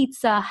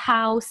 pizza,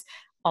 house.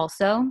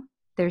 Also,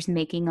 there's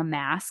making a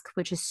mask,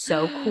 which is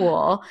so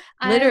cool.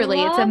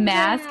 Literally, it's a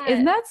mask. That.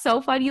 Isn't that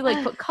so fun? You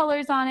put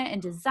colors on it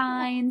and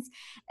designs.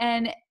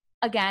 And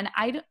again,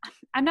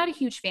 I'm not a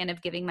huge fan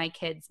of giving my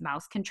kids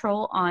mouse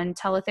control on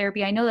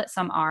teletherapy. I know that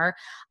some are.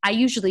 I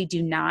usually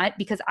do not,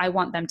 because I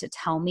want them to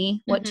tell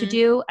me what to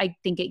do. I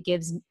think it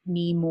gives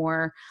me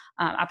more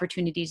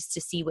opportunities to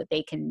see what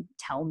they can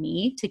tell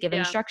me to give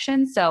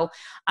instructions. So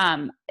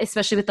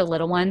especially with the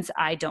little ones,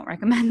 I don't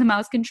recommend the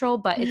mouse control,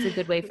 but it's a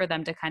good way for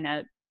them to kind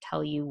of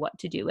tell you what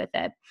to do with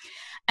it.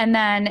 And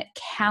then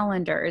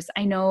calendars.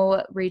 I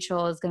know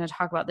Rachel is going to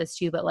talk about this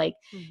too, but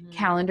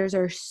calendars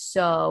are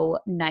so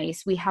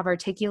nice. We have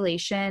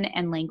articulation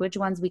and language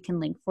ones we can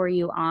link for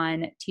you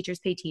on Teachers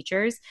Pay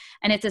Teachers.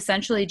 And it's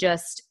essentially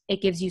just,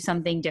 it gives you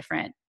something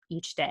different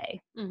each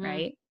day,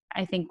 right?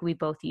 I think we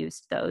both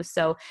used those.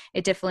 So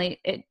it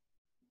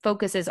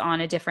focuses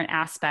on a different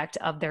aspect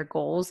of their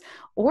goals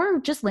or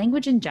just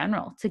language in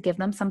general to give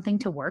them something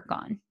to work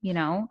on, you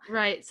know?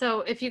 Right.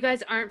 So if you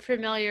guys aren't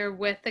familiar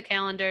with the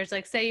calendars,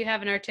 like say you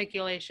have an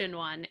articulation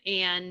one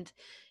and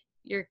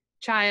your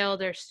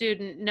child or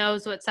student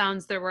knows what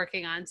sounds they're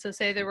working on. So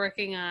say they're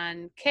working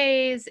on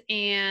K's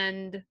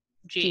and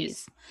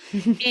G's.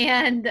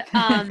 And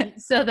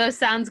so those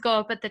sounds go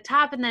up at the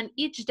top, and then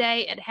each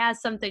day it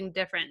has something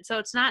different. So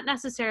it's not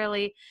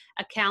necessarily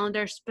a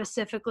calendar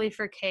specifically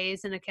for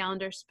K's and a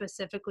calendar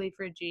specifically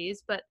for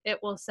G's, but it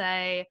will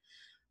say,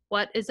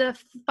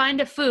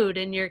 find a food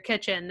in your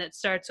kitchen that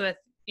starts with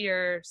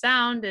your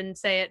sound and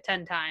say it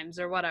 10 times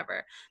or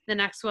whatever. The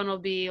next one will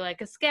be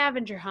like a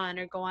scavenger hunt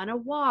or go on a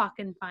walk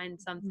and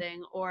find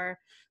something or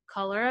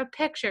color a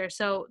picture.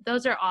 So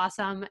those are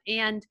awesome.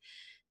 And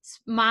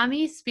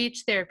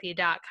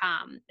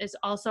mommyspeechtherapy.com is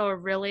also a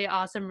really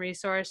awesome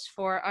resource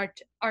for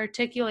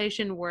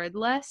articulation word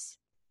lists.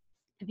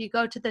 If you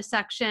go to the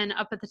section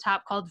up at the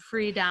top called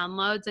free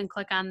downloads and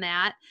click on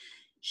that,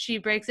 she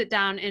breaks it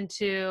down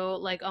into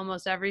like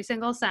almost every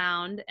single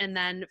sound. And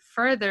then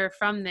further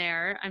from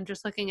there, I'm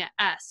just looking at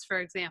S, for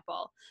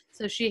example.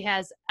 So she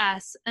has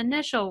S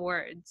initial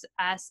words,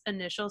 S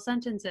initial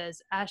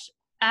sentences, S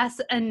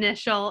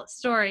initial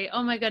story.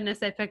 Oh my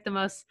goodness, I picked the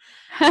most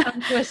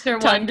tongue twister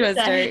one. Tongue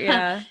twister,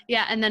 yeah.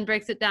 Yeah, and then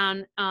breaks it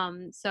down.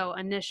 So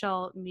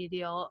initial,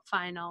 medial,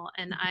 final,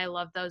 and I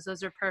love those.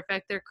 Those are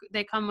perfect.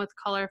 They come with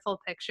colorful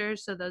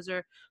pictures, so those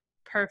are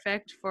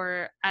perfect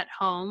for at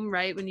home,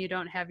 right? When you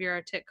don't have your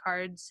artic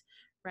cards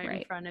right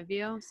in front of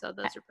you. So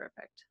those are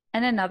perfect.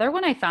 And another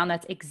one I found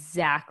that's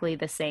exactly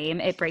the same,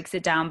 it breaks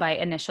it down by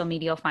initial,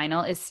 medial,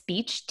 final, is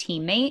Speech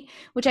Teammate,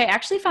 which I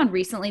actually found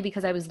recently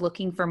because I was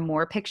looking for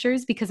more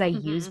pictures because I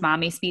use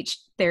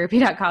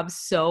mommyspeechtherapy.com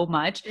so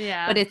much.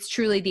 Yeah. But it's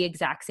truly the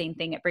exact same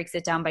thing. It breaks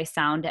it down by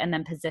sound and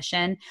then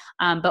position.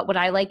 But what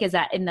I like is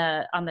that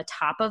on the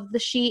top of the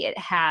sheet, it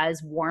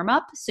has warm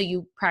up. So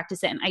you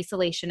practice it in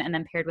isolation and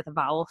then paired with a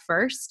vowel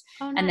first.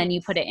 Oh, nice. And then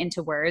you put it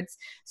into words.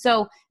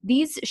 So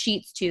these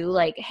sheets too,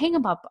 like hang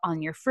them up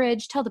on your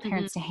fridge, tell the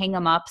parents to hang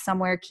them up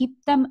somewhere, keep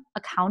them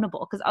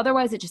accountable, because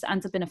otherwise it just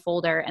ends up in a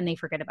folder and they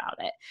forget about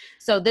it.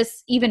 So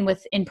this, even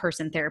with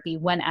in-person therapy,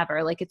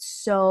 whenever, like it's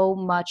so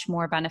much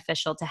more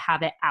beneficial to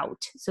have it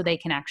out so they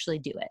can actually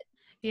do it.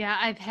 Yeah,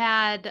 I've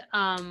had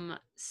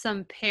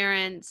some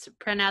parents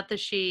print out the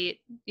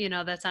sheet,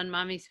 that's on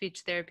Mommy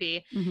Speech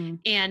Therapy,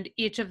 and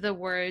each of the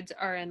words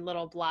are in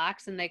little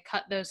blocks, and they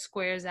cut those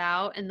squares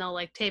out, and they'll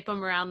like tape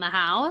them around the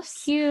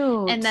house.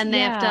 Cute. And then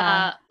they have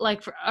to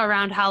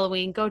around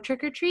Halloween go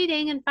trick or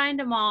treating and find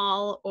them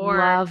all, or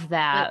love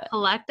that,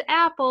 collect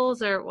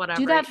apples or whatever.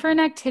 Do that for an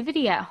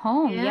activity at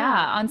home.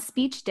 Yeah, on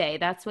speech day,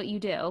 that's what you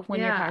do when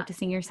you're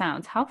practicing your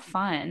sounds. How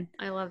fun!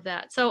 I love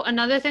that. So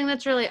another thing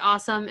that's really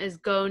awesome is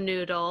Go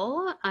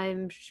Noodle.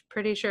 I'm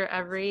pretty sure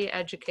every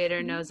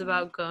educator knows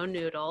about Go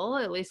Noodle,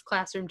 at least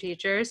classroom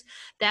teachers.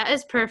 That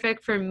is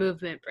perfect for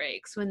movement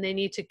breaks when they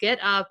need to get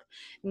up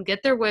and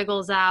get their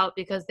wiggles out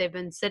because they've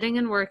been sitting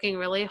and working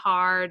really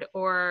hard,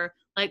 or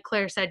like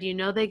Claire said,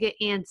 they get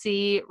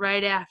antsy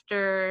right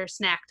after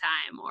snack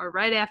time or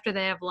right after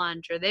they have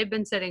lunch, or they've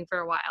been sitting for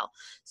a while.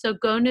 So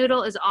Go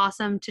Noodle is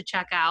awesome to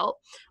check out.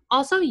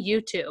 Also,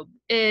 YouTube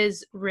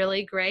is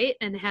really great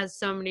and has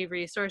so many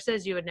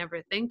resources you would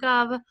never think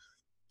of.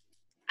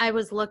 I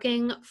was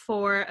looking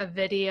for a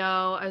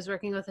video. I was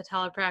working with a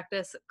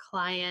telepractice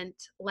client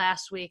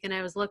last week, and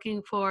I was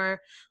looking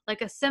for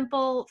like a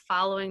simple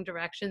following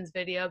directions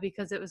video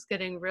because it was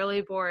getting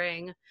really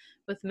boring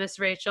with Miss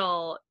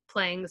Rachel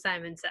playing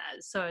Simon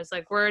Says. So I was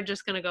like, we're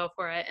just going to go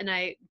for it. And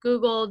I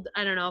Googled,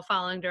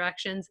 following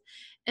directions,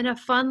 and a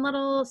fun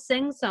little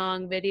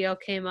sing-song video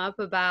came up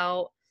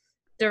about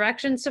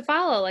directions to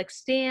follow, like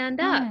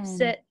stand up,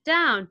 sit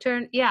down,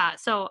 turn. Yeah.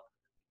 So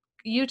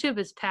YouTube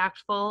is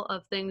packed full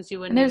of things you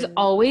wouldn't. And there's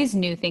always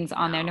new things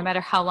on there. No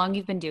matter how long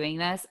you've been doing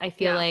this, I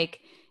feel like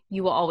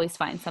you will always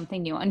find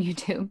something new on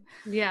YouTube.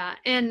 Yeah.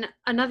 And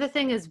another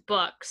thing is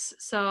books.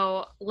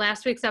 So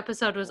last week's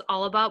episode was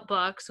all about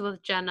books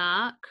with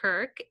Jenna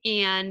Kirk,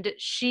 and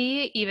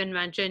she even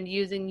mentioned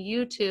using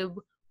YouTube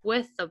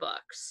with the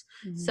books.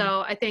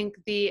 So I think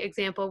the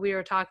example we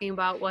were talking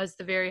about was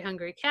The Very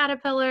Hungry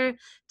Caterpillar.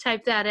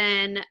 Type that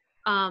in.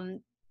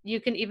 You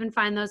can even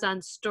find those on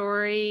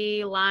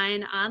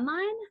Storyline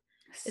Online.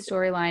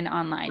 Storyline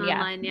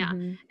Online, yeah.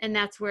 And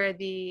that's where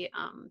the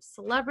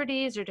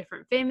celebrities or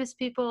different famous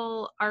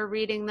people are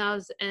reading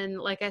those. And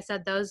like I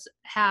said, those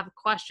have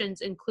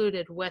questions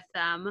included with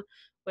them,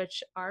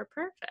 which are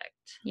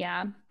perfect.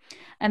 Yeah.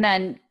 And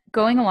then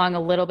going along a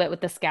little bit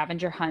with the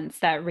scavenger hunts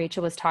that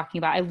Rachel was talking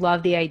about, I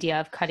love the idea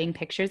of cutting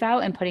pictures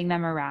out and putting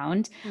them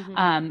around.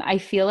 I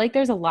feel like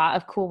there's a lot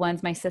of cool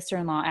ones. My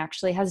sister-in-law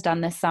actually has done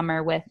this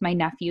summer with my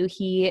nephew.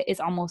 He is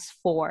almost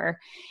 4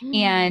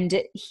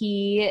 and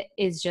he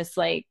is just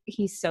like,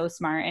 he's so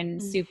smart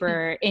and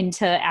super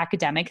into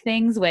academic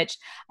things, which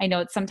I know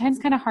it's sometimes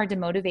kind of hard to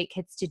motivate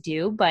kids to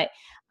do, but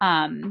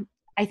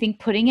I think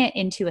putting it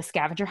into a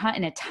scavenger hunt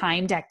and a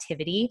timed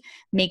activity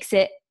makes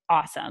it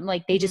awesome.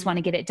 Like they just want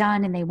to get it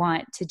done and they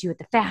want to do it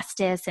the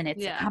fastest, and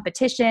it's a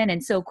competition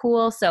and so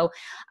cool. So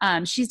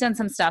she's done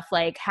some stuff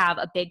like have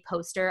a big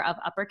poster of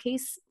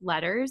uppercase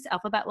letters,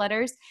 alphabet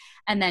letters,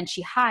 and then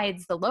she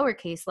hides the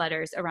lowercase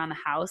letters around the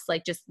house,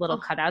 like just little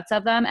cutouts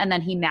of them. And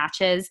then he has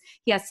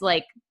to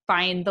like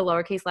find the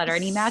lowercase letter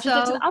and he matches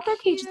it to the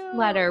uppercase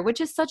letter,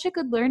 which is such a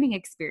good learning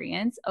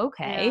experience.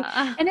 Okay.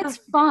 Yeah. And it's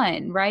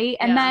fun, right?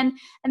 And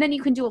then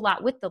you can do a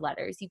lot with the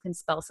letters. You can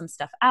spell some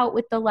stuff out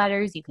with the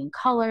letters. You can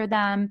color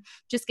them,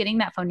 just getting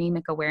that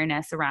phonemic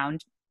awareness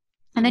around.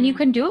 And then you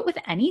can do it with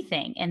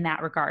anything in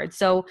that regard.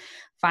 So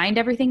find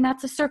everything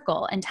that's a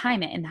circle and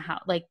time it in the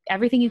house, like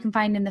everything you can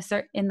find in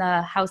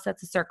the house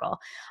that's a circle.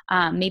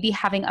 Maybe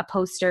having a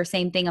poster,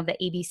 same thing, of the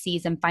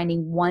ABCs, and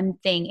finding one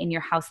thing in your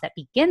house that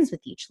begins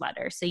with each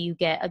letter. So you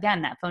get,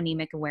 again, that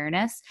phonemic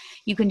awareness.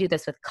 You can do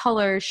this with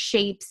colors,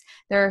 shapes.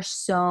 There are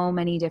so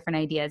many different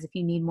ideas. If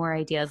you need more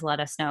ideas,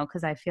 let us know,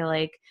 because I feel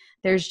like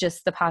there's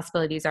just, the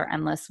possibilities are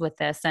endless with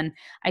this. And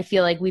I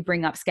feel like we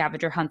bring up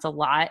scavenger hunts a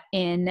lot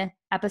in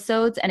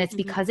episodes, and it's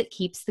because it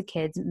keeps the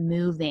kids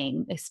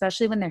moving,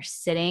 especially when they're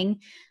sitting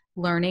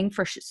learning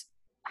for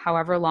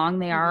however long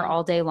they are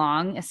all day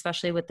long,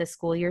 especially with the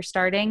school year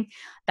starting.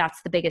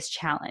 That's the biggest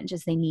challenge,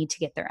 is they need to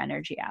get their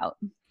energy out.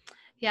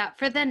 Yeah.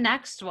 For the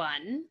next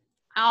one,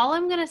 all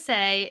I'm going to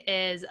say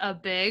is a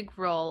big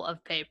roll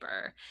of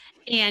paper,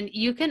 and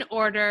you can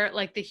order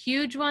like the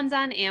huge ones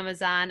on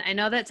Amazon. I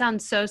know that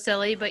sounds so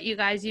silly, but you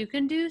guys, you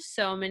can do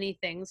so many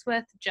things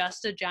with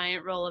just a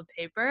giant roll of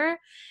paper.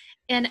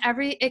 And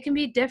it can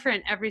be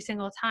different every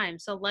single time.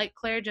 So like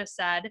Claire just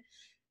said,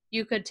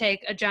 you could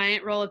take a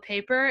giant roll of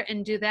paper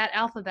and do that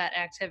alphabet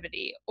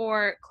activity.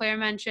 Or Claire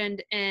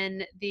mentioned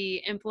in the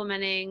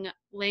implementing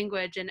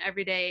language and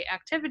everyday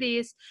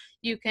activities,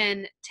 you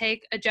can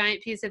take a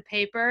giant piece of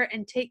paper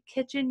and take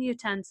kitchen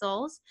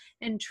utensils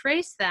and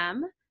trace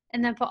them,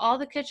 and then put all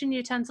the kitchen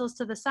utensils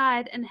to the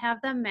side and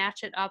have them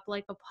match it up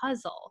like a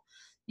puzzle.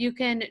 You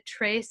can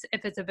trace,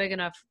 if it's a big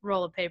enough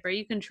roll of paper,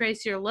 you can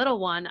trace your little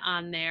one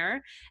on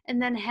there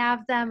and then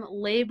have them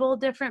label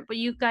different, but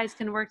you guys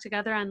can work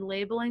together on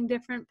labeling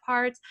different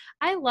parts.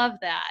 I love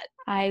that.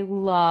 I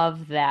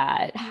love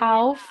that.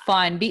 How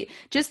fun.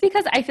 Just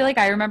because I feel like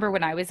I remember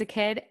when I was a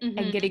kid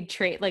and getting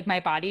like my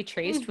body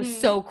traced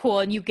was so cool.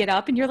 And you get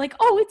up and you're like,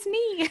 oh, it's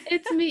me.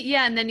 It's me.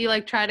 Yeah. And then you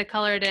like try to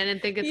color it in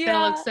and think it's going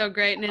to look so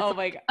great. And it's oh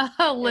my God.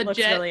 A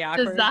legit really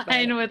awkward,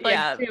 design with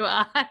like two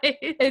eyes.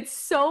 It's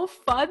so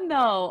fun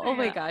though. Oh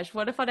my gosh.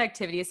 What a fun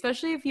activity,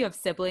 especially if you have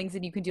siblings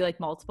and you can do like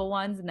multiple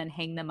ones and then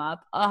hang them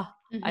up. Oh,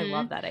 I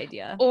love that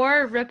idea.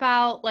 Or rip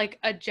out like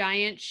a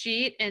giant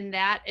sheet, and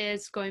that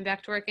is going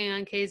back to working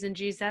on K's and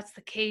G's. That's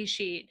the K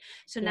sheet.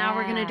 So now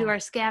we're going to do our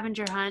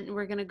scavenger hunt, and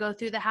we're going to go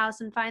through the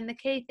house and find the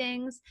K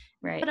things,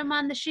 put them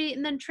on the sheet,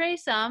 and then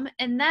trace them,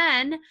 and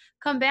then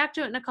come back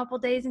to it in a couple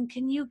days. And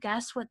can you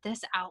guess what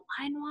this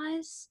outline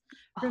was?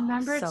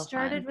 Remember, it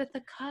started with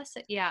the cuss.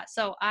 Yeah.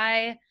 So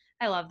I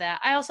love that.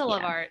 I also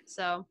love art.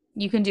 So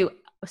you can do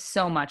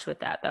so much with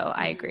that though.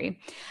 I agree.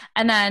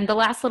 And then the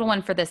last little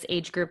one for this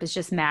age group is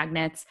just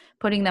magnets,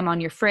 putting them on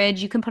your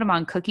fridge. You can put them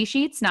on cookie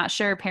sheets. Not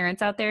sure,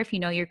 parents out there, if you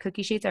know your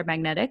cookie sheets are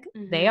magnetic.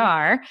 They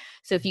are.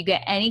 So if you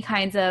get any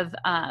kinds of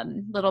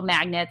little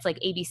magnets like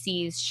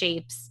ABCs,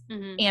 shapes,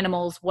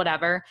 animals,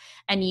 whatever,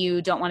 and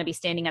you don't want to be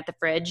standing at the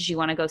fridge, you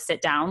want to go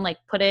sit down, like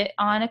put it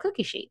on a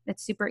cookie sheet.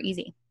 It's super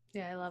easy.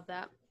 Yeah, I love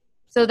that.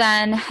 So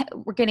then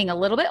we're getting a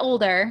little bit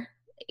older,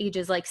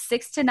 ages like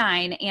 6 to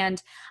 9.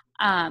 And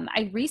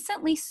I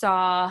recently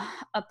saw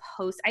a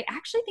post. I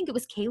actually think it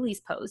was Kaylee's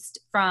post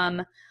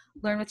from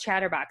Learn with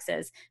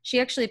Chatterboxes. She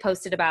actually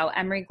posted about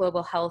Emory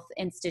Global Health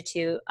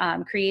Institute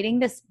creating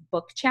this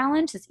book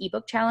challenge, this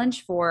ebook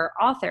challenge for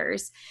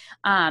authors.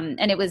 And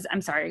it was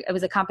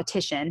a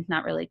competition,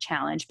 not really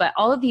challenge, but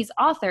all of these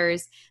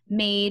authors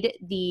made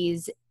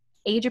these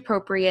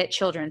age-appropriate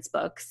children's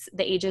books.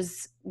 The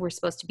ages were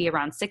supposed to be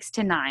around 6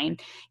 to 9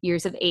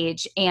 years of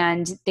age,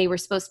 and they were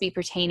supposed to be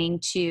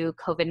pertaining to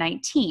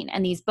COVID-19.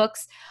 And these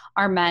books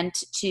are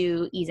meant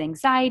to ease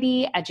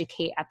anxiety,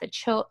 educate at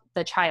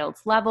the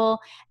child's level,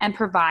 and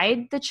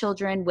provide the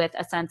children with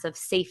a sense of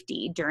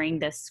safety during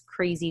this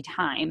crazy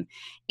time.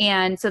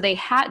 And so they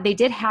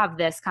did have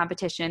this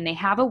competition. They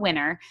have a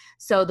winner.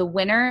 So the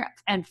winner,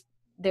 and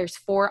there's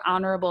 4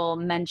 honorable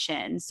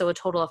mentions. So a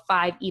total of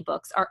 5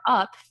 ebooks are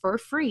up for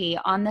free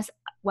on this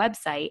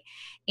website.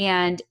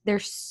 And they're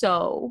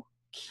so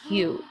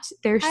cute.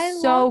 They're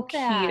so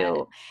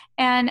cute.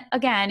 And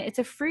again, it's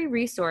a free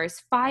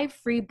resource, 5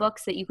 free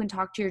books that you can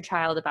talk to your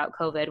child about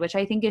COVID, which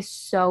I think is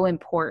so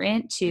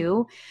important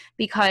too,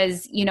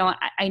 because,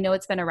 I know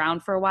it's been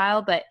around for a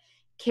while, but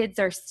kids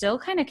are still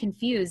kind of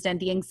confused, and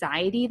the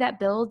anxiety that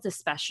builds,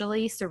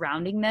 especially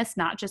surrounding this,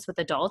 not just with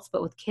adults,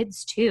 but with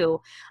kids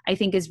too, I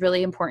think is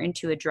really important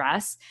to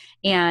address.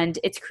 And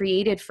it's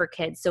created for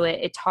kids. So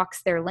it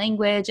talks their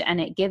language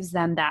and it gives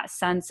them that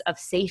sense of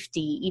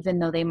safety, even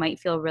though they might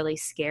feel really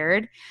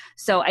scared.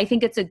 So I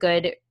think it's a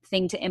good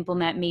thing to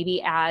implement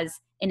maybe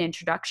as an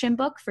introduction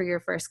book for your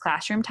first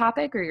classroom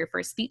topic or your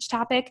first speech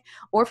topic,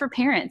 or for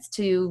parents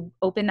to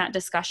open that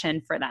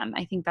discussion for them.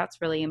 I think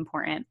that's really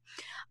important.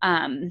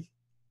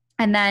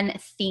 And then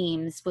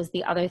themes was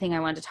the other thing I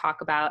wanted to talk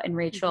about. And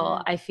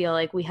Rachel, I feel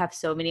like we have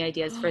so many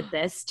ideas for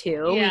this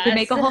too. Yes. We could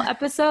make a whole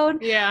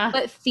episode. Yeah.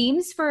 But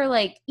themes for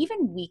like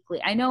even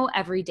weekly. I know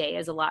every day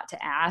is a lot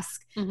to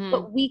ask,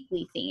 but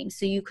weekly themes.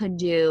 So you could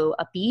do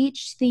a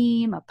beach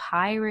theme, a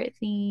pirate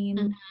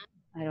theme.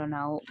 I don't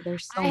know.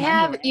 There's so many.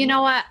 have, right? you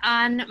know what,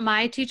 on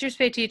my Teachers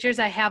Pay Teachers,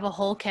 I have a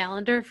whole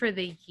calendar for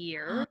the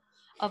year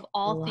of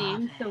all Love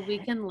themes, so we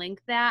it. can link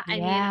that. I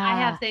mean, I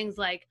Yeah. have things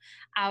like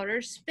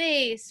outer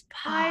space,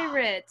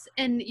 pirates,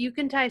 and you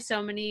can tie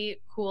so many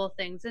cool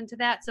things into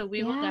that. So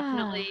we will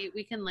definitely,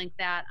 we can link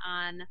that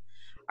on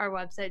our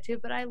website too.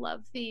 But I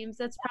love themes.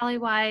 That's probably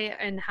why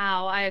and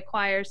how I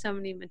acquire so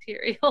many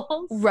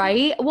materials.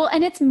 Right. Well,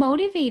 and it's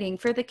motivating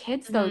for the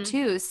kids though,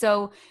 too.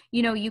 So,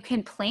 you know, you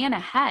can plan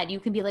ahead.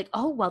 You can be like,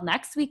 oh, well,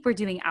 next week we're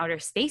doing outer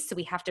space. So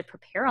we have to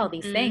prepare all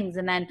these things.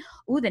 And then,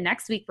 the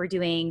next week we're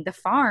doing the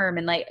farm.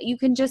 And like, you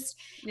can just,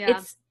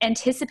 it's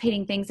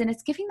anticipating things and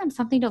it's giving them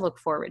something to look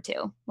forward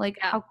to. Like,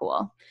 how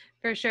cool.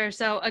 For sure.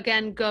 So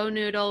again, Go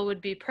Noodle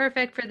would be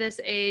perfect for this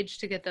age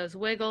to get those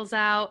wiggles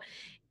out.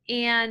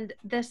 And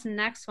this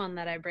next one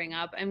that I bring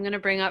up, I'm going to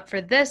bring up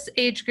for this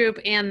age group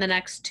and the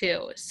next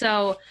two.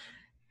 So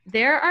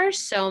there are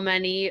so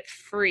many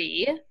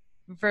free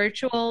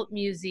virtual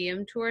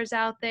museum tours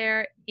out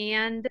there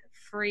and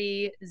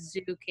free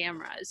zoo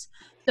cameras.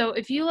 So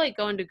if you like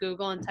go into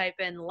Google and type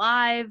in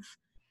live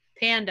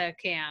panda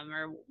cam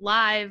or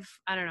live,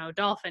 I don't know,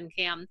 dolphin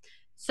cam,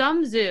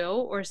 some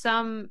zoo or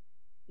some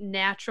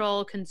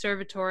natural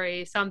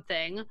conservatory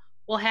something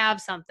will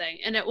have something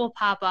and it will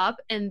pop up,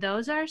 and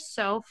those are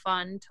so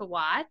fun to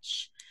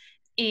watch.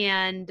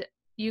 And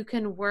you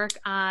can work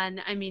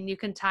on, I mean, you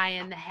can tie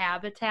in the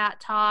habitat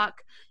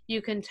talk,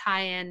 you can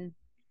tie in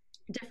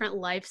different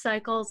life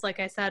cycles, like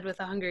I said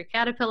with a hungry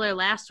caterpillar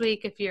last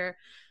week. If you're,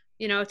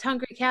 you know, it's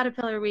Hungry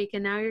Caterpillar Week,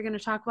 and now you're going to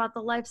talk about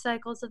the life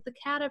cycles of the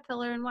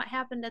caterpillar and what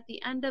happened at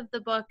the end of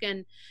the book.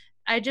 And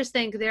I just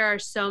think there are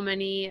so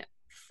many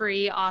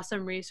free,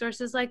 awesome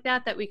resources like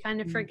that that we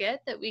kind of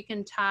forget that we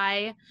can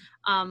tie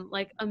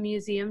like a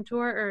museum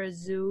tour or a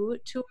zoo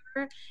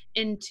tour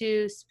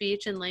into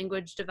speech and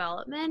language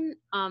development.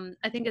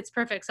 I think it's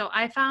perfect. So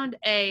I found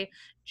a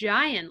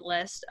giant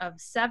list of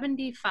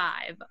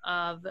 75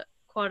 of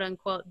quote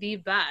unquote the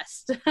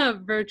best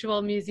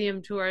virtual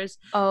museum tours.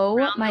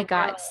 Oh my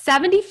God.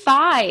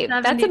 75.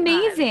 75. That's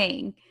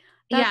amazing.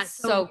 That's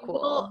so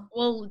cool.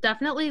 We'll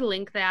definitely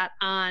link that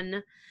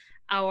on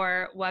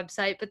our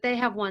website, but they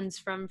have ones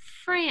from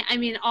France, I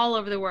mean, all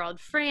over the world,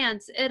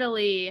 France,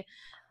 Italy,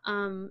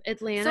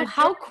 Atlanta. So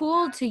how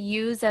cool to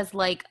use as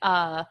like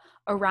a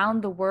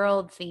around the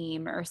world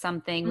theme or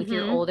something with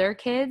your older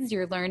kids.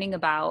 You're learning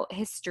about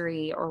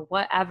history or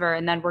whatever,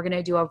 and then we're going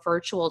to do a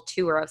virtual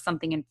tour of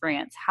something in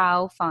France.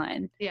 How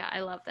fun. Yeah,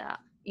 I love that.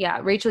 Yeah,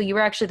 Rachel, you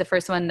were actually the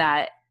first one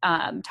that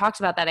talked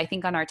about that, I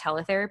think, on our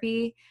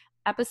teletherapy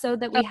episode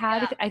that we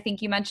had. I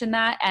think you mentioned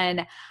that,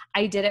 and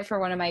I did it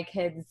for one of my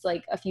kids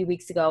like a few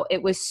weeks ago.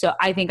 It was so,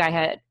 I think I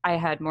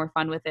had more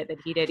fun with it than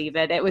he did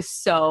even. It was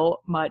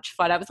so much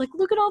fun. I was like,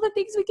 look at all the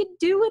things we can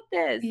do with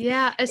this.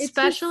 Yeah,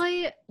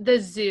 especially the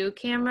zoo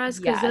cameras,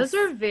 because those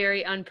are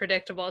very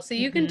unpredictable. So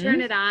you can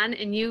turn it on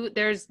and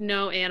there's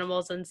no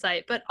animals in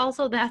sight, but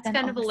also that's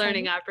kind of a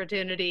learning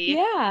opportunity.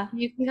 Yeah.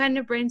 You can kind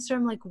of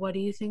brainstorm like, what do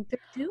you think they're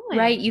doing?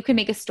 Right. You can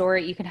make a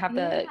story. You can have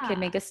the kid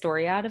make a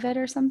story out of it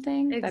or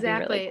something. Exactly.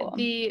 That'd be really cool.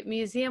 The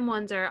museum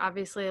ones are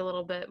obviously a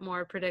little bit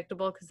more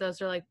predictable because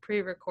those are like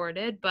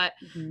pre-recorded, but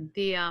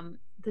the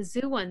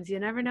zoo ones, you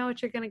never know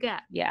what you're going to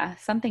get. Yeah.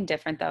 Something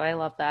different though. I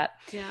love that.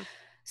 Yeah.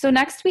 So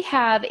next we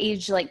have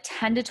age like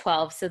 10 to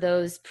 12. So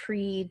those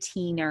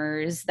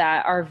pre-teeners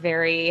that are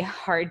very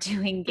hard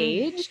to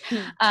engage,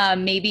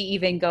 maybe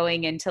even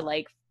going into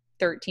like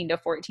 13 to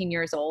 14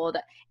 years old.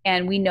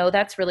 And we know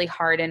that's really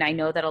hard. And I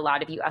know that a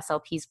lot of you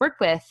SLPs work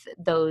with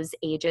those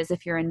ages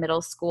if you're in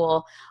middle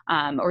school,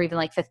 or even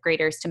like fifth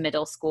graders to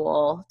middle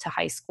school to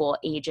high school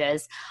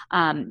ages.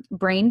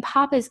 Brain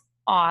Pop is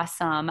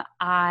awesome.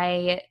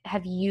 I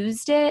have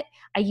used it.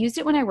 I used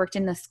it when I worked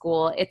in the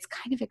school. It's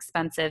kind of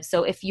expensive.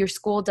 So if your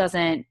school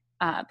doesn't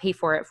pay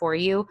for it for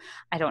you,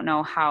 I don't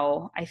know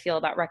how I feel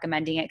about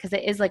recommending it because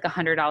it is like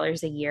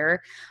 $100 a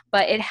year,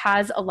 but it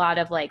has a lot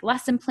of like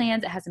lesson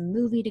plans. It has a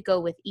movie to go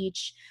with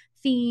each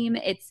theme.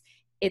 It's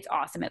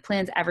awesome. It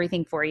plans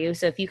everything for you.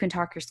 So if you can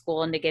talk your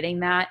school into getting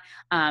that,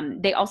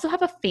 they also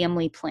have a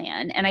family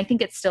plan. And I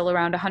think it's still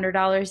around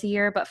 $100 a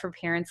year, but for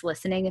parents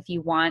listening, if you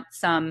want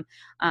some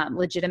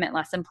legitimate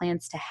lesson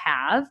plans to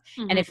have,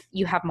 and if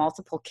you have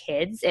multiple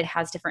kids, it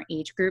has different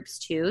age groups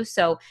too.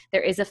 So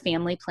there is a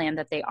family plan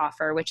that they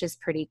offer, which is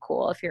pretty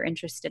cool if you're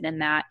interested in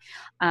that.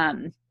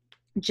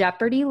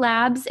 Jeopardy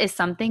Labs is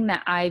something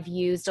that I've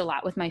used a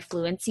lot with my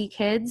fluency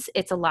kids.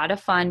 It's a lot of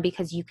fun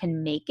because you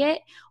can make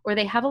it, or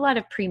they have a lot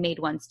of pre-made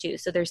ones too.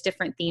 So there's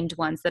different themed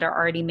ones that are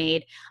already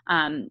made.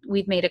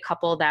 We've made a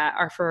couple that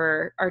are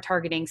for our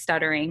targeting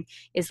stuttering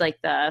is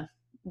like the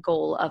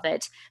goal of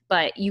it,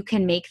 but you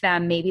can make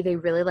them. Maybe they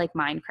really like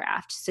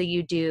Minecraft, so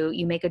you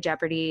make a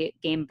Jeopardy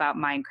game about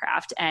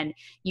Minecraft, and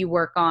you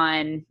work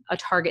on a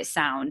target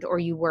sound, or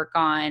you work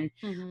on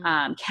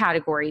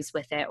categories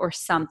with it or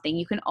something.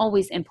 You can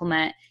always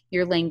implement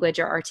your language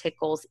or artic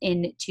goals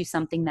into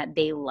something that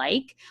they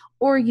like,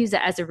 or use it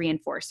as a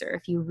reinforcer.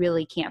 If you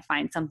really can't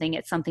find something,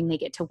 it's something they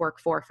get to work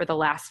for the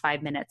last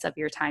 5 minutes of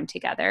your time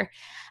together.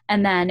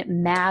 And then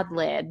Mad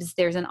Libs,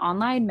 there's an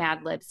online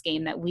Mad Libs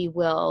game that we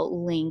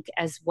will link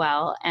as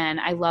well. And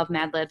I love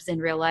Mad Libs in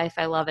real life.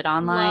 I love it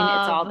online.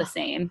 It's all the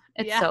same.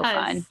 It's so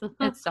fun.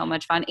 It's so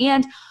much fun.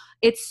 And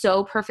it's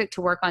so perfect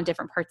to work on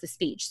different parts of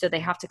speech. So they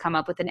have to come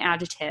up with an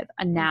adjective,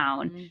 a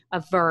noun, a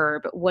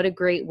verb. What a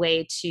great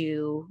way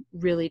to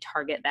really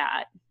target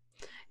that.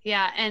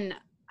 Yeah. And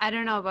I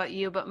don't know about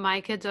you, but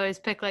my kids always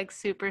pick like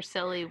super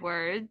silly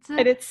words.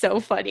 And it's so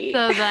funny.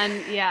 So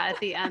then, yeah, at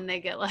the end they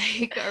get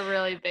like a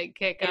really big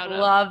kick out of it.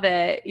 Love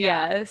it.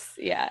 Yeah. Yes.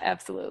 Yeah,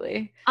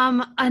 absolutely.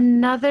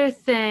 Another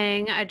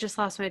thing, I just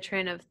lost my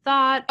train of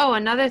thought. Oh,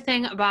 another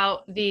thing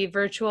about the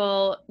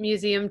virtual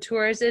museum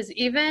tours is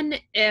even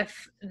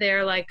if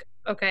they're like,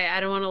 okay,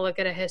 I don't want to look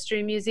at a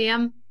history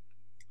museum,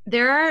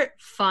 there are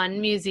fun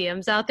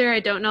museums out there. I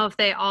don't know if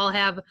they all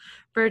have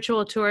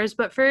virtual tours,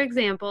 but for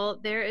example,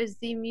 there is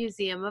the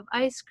Museum of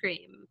Ice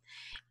Cream,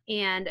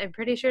 and I'm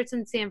pretty sure it's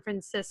in San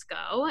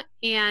Francisco,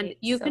 and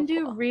you can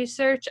do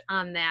research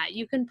on that.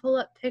 You can pull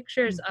up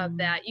pictures of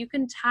that. You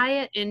can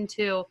tie it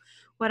into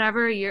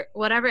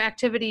whatever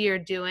activity you're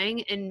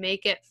doing and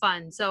make it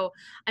fun. So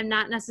I'm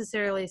not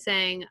necessarily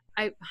saying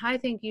I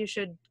think you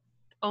should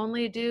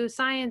only do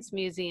science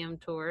museum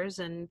tours,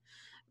 and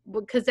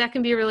because that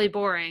can be really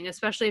boring,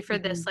 especially for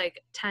this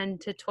like 10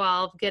 to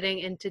 12 getting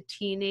into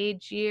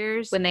teenage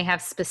years when they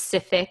have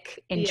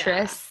specific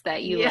interests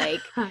that you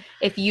like.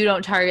 If you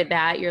don't target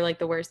that, you're like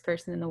the worst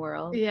person in the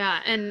world. Yeah.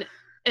 And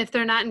if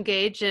they're not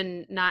engaged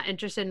and not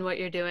interested in what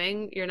you're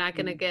doing, you're not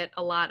going to get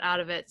a lot out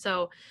of it.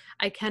 So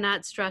I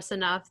cannot stress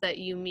enough that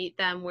you meet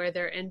them where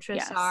their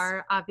interests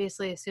are,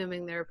 obviously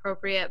assuming they're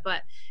appropriate.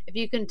 But if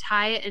you can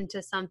tie it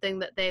into something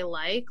that they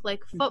like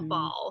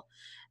football,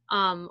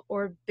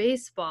 or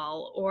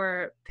baseball,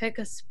 or pick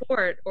a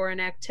sport or an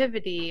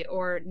activity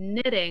or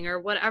knitting or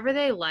whatever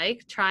they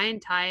like, try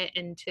and tie it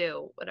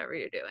into whatever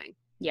you're doing.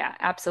 Yeah,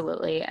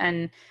 absolutely.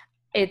 And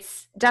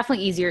it's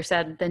definitely easier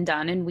said than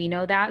done, and we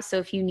know that. So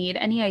if you need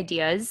any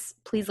ideas,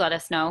 please let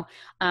us know,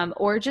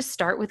 or just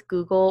start with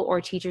Google or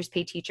Teachers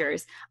Pay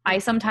Teachers. I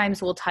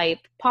sometimes will type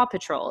Paw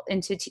Patrol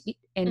into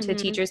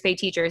Teachers Pay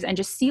Teachers and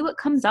just see what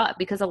comes up,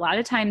 because a lot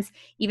of times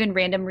even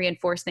random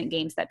reinforcement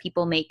games that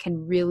people make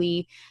can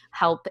really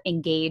help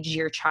engage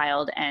your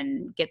child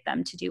and get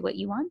them to do what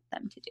you want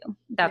them to do.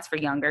 That's for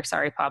younger,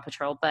 sorry, Paw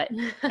Patrol, but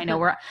I know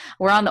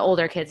we're on the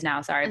older kids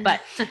now, sorry. But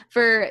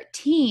for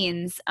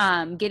teens,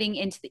 getting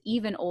into the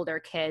even older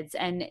kids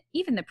and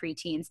even the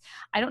preteens,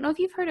 I don't know if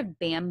you've heard of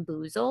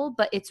Bamboozle,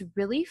 but it's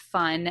really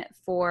fun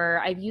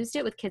I've used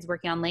it with kids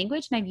working on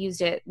language, and I've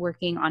used it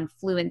working on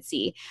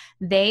fluency.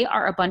 They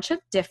are a bunch of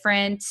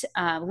different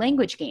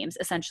language games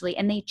essentially,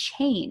 and they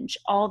change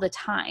all the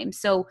time.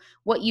 So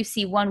what you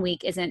see one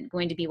week isn't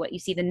going to be what you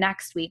see the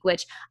next week,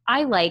 which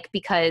I like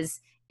because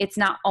it's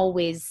not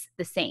always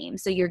the same.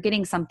 So you're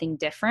getting something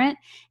different,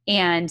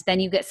 and then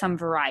you get some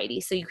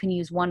variety. So you can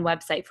use one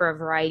website for a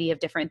variety of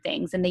different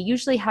things. And they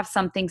usually have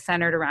something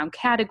centered around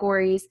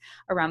categories,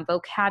 around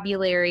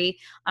vocabulary,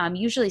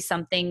 usually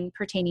something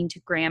pertaining to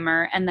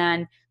grammar. And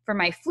then for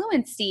my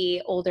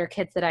fluency older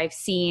kids that I've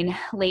seen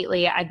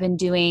lately, I've been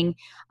doing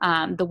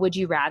the Would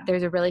You Rather.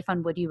 There's a really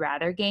fun Would You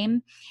Rather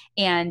game,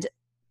 and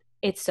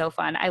it's so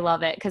fun. I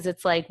love it because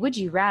it's like, would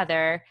you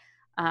rather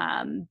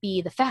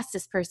be the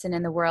fastest person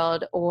in the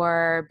world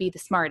or be the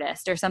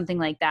smartest or something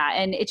like that?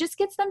 And it just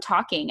gets them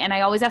talking. And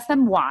I always ask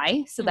them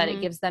why, so that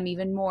it gives them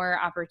even more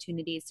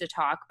opportunities to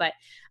talk. But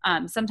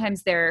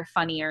sometimes they're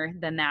funnier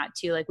than that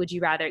too. Like, would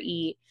you rather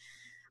eat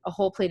a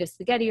whole plate of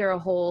spaghetti or a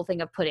whole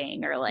thing of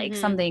pudding, or like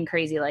something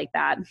crazy like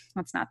that?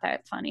 That's not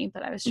that funny,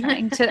 but I was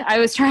trying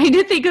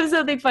to think of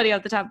something funny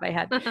off the top of my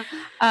head.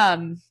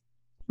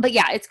 But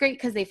yeah, it's great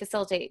because they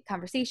facilitate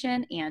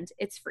conversation and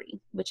it's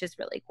free, which is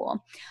really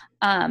cool.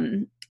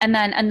 And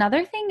then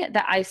another thing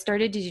that I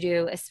started to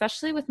do,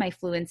 especially with my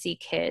fluency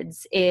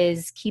kids,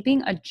 is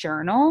keeping a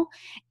journal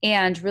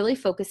and really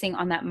focusing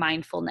on that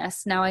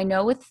mindfulness. Now, I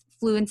know with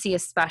fluency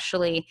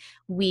especially,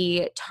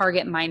 we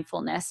target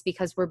mindfulness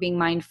because we're being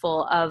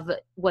mindful of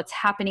what's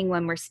happening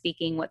when we're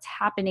speaking, what's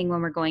happening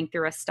when we're going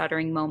through a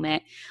stuttering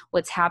moment,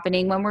 what's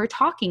happening when we're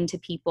talking to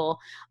people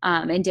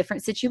in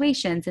different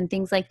situations and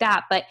things like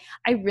that. But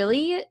I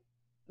really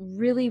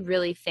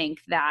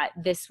think that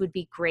this would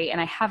be great. And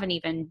I haven't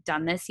even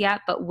done this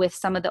yet, but with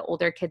some of the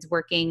older kids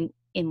working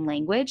in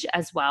language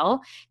as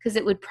well, because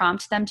it would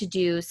prompt them to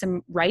do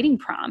some writing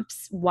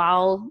prompts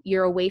while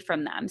you're away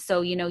from them.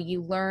 So,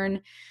 you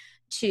learn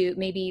to,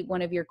 maybe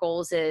one of your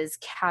goals is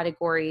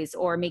categories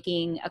or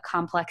making a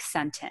complex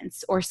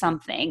sentence or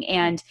something,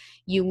 and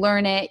you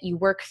learn it, you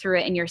work through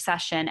it in your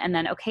session, and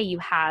then, okay, you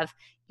have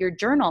your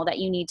journal that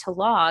you need to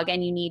log,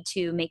 and you need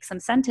to make some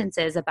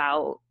sentences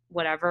about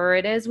whatever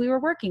it is we were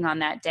working on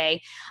that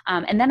day.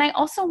 And then I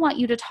also want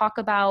you to talk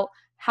about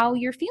how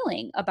you're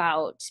feeling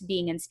about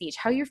being in speech,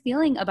 how you're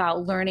feeling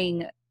about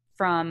learning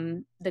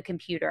from the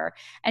computer,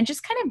 and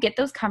just kind of get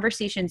those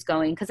conversations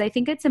going. Because I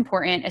think it's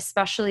important,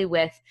 especially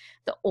with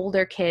the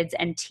older kids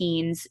and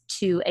teens,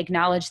 to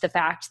acknowledge the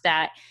fact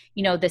that,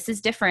 this is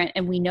different,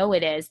 and we know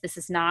it is. This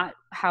is not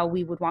how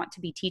we would want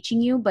to be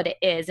teaching you, but it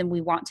is. And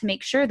we want to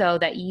make sure, though,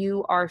 that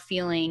you are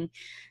feeling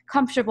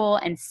comfortable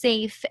and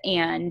safe,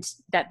 and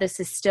that this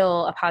is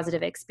still a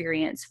positive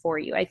experience for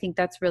you. I think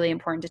that's really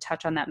important to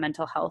touch on that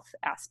mental health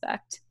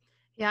aspect.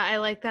 Yeah, I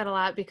like that a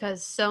lot,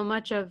 because so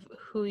much of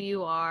who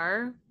you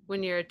are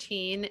when you're a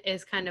teen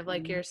is kind of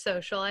like your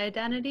social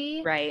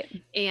identity, right?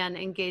 And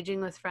engaging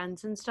with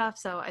friends and stuff.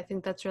 So I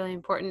think that's really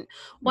important.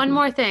 One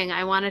more thing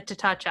I wanted to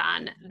touch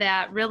on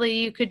that really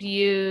you could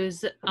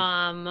use,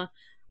 I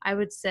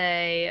would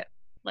say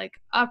like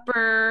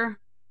upper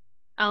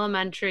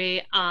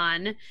elementary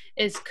on,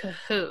 is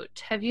Kahoot.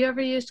 Have you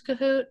ever used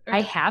Kahoot?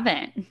 I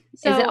haven't.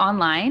 So is it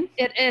online?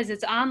 It is.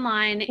 It's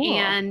online. Cool.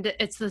 And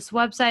it's this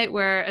website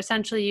where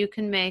essentially you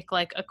can make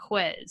like a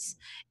quiz,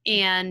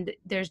 and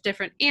there's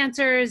different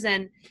answers.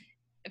 And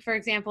for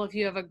example, if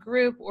you have a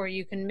group, or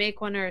you can make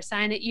one or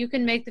assign it, you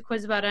can make the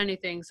quiz about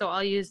anything. So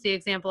I'll use the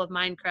example of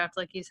Minecraft,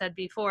 like you said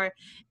before.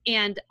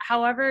 And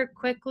however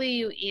quickly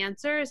you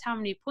answer is how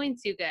many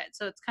points you get.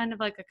 So it's kind of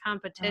like a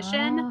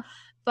competition.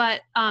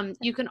 But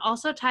you can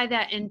also tie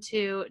that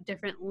into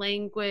different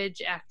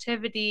language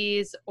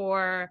activities,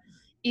 or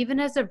even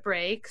as a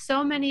break.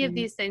 So many of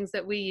these things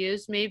that we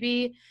use,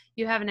 maybe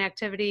you have an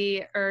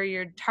activity or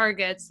your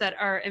targets that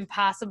are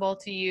impossible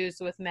to use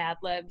with Mad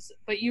Libs,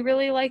 but you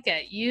really like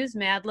it. Use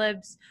Mad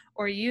Libs,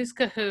 or use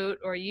Kahoot,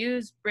 or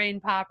use Brain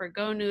Pop, or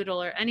Go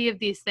Noodle, or any of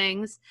these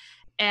things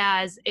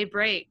as a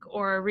break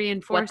or a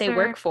reinforcer. What they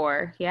work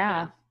for.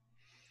 Yeah.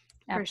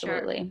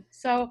 Absolutely. Sure.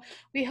 So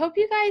we hope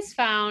you guys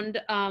found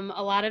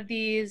a lot of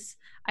these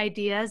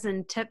ideas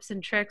and tips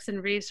and tricks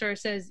and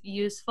resources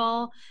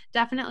useful.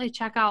 Definitely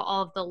check out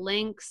all of the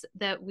links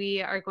that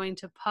we are going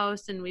to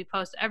post, and we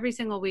post every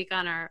single week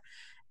on our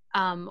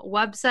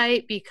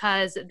website,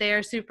 because they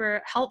are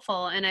super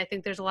helpful. And I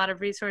think there's a lot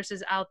of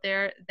resources out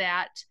there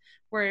that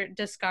we're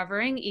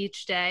discovering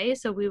each day.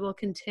 So we will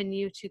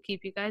continue to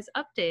keep you guys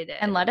updated.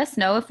 And let us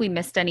know if we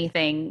missed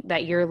anything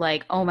that you're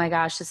like, oh my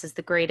gosh, this is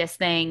the greatest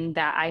thing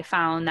that I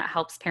found that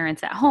helps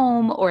parents at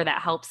home, or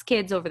that helps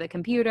kids over the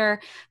computer,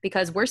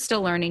 because we're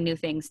still learning new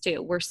things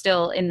too. We're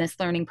still in this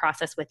learning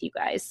process with you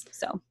guys.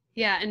 So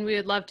yeah, and we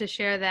would love to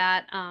share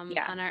that on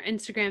our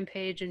Instagram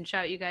page and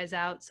shout you guys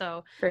out.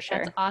 So for sure.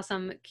 That's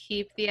awesome.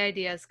 Keep the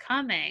ideas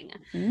coming.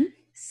 Mm-hmm.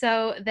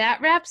 So that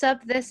wraps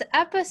up this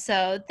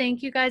episode.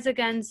 Thank you guys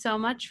again so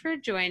much for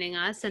joining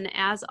us. And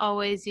as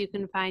always, you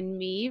can find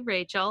me,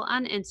 Rachel,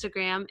 on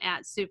Instagram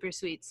at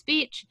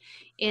SuperSweetSpeech.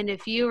 And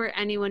if you or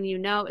anyone you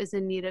know is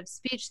in need of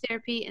speech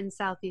therapy in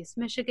Southeast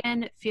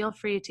Michigan, feel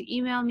free to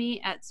email me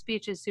at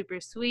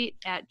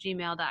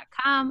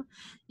speechisssupersweet@gmail.com.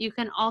 You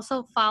can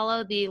also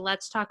follow the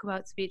Let's Talk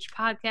About Speech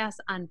podcast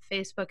on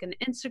Facebook and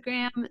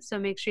Instagram. So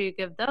make sure you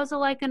give those a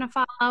like and a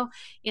follow.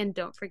 And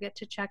don't forget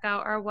to check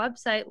out our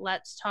website,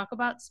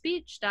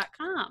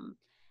 letstalkaboutspeech.com.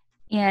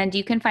 And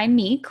you can find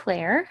me,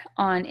 Claire,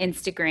 on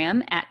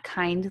Instagram at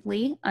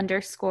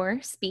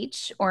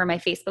kindly_speech, or my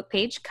Facebook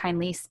page,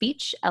 Kindly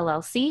Speech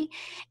LLC.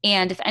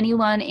 And if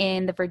anyone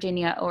in the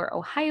Virginia or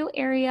Ohio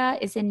area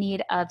is in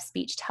need of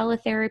speech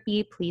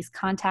teletherapy, please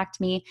contact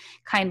me,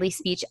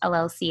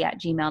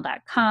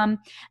 kindlyspeechllc@gmail.com.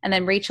 And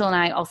then Rachel and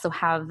I also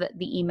have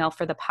the email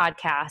for the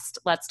podcast,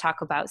 Let's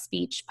Talk About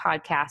Speech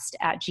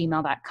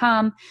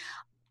podcast@gmail.com.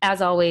 As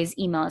always,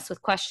 email us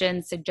with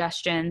questions,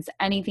 suggestions,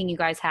 anything you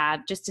guys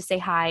have, just to say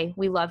hi.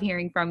 We love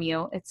hearing from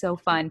you. It's so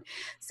fun.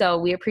 So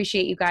we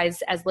appreciate you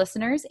guys as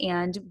listeners,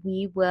 and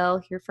we will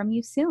hear from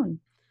you soon.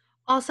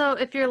 Also,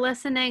 if you're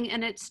listening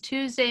and it's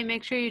Tuesday,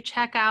 make sure you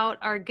check out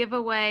our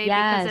giveaway,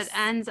 yes, because it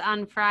ends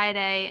on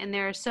Friday, and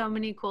there are so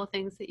many cool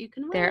things that you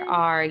can win. There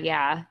are,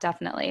 yeah,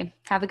 definitely.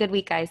 Have a good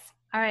week, guys.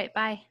 All right,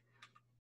 bye.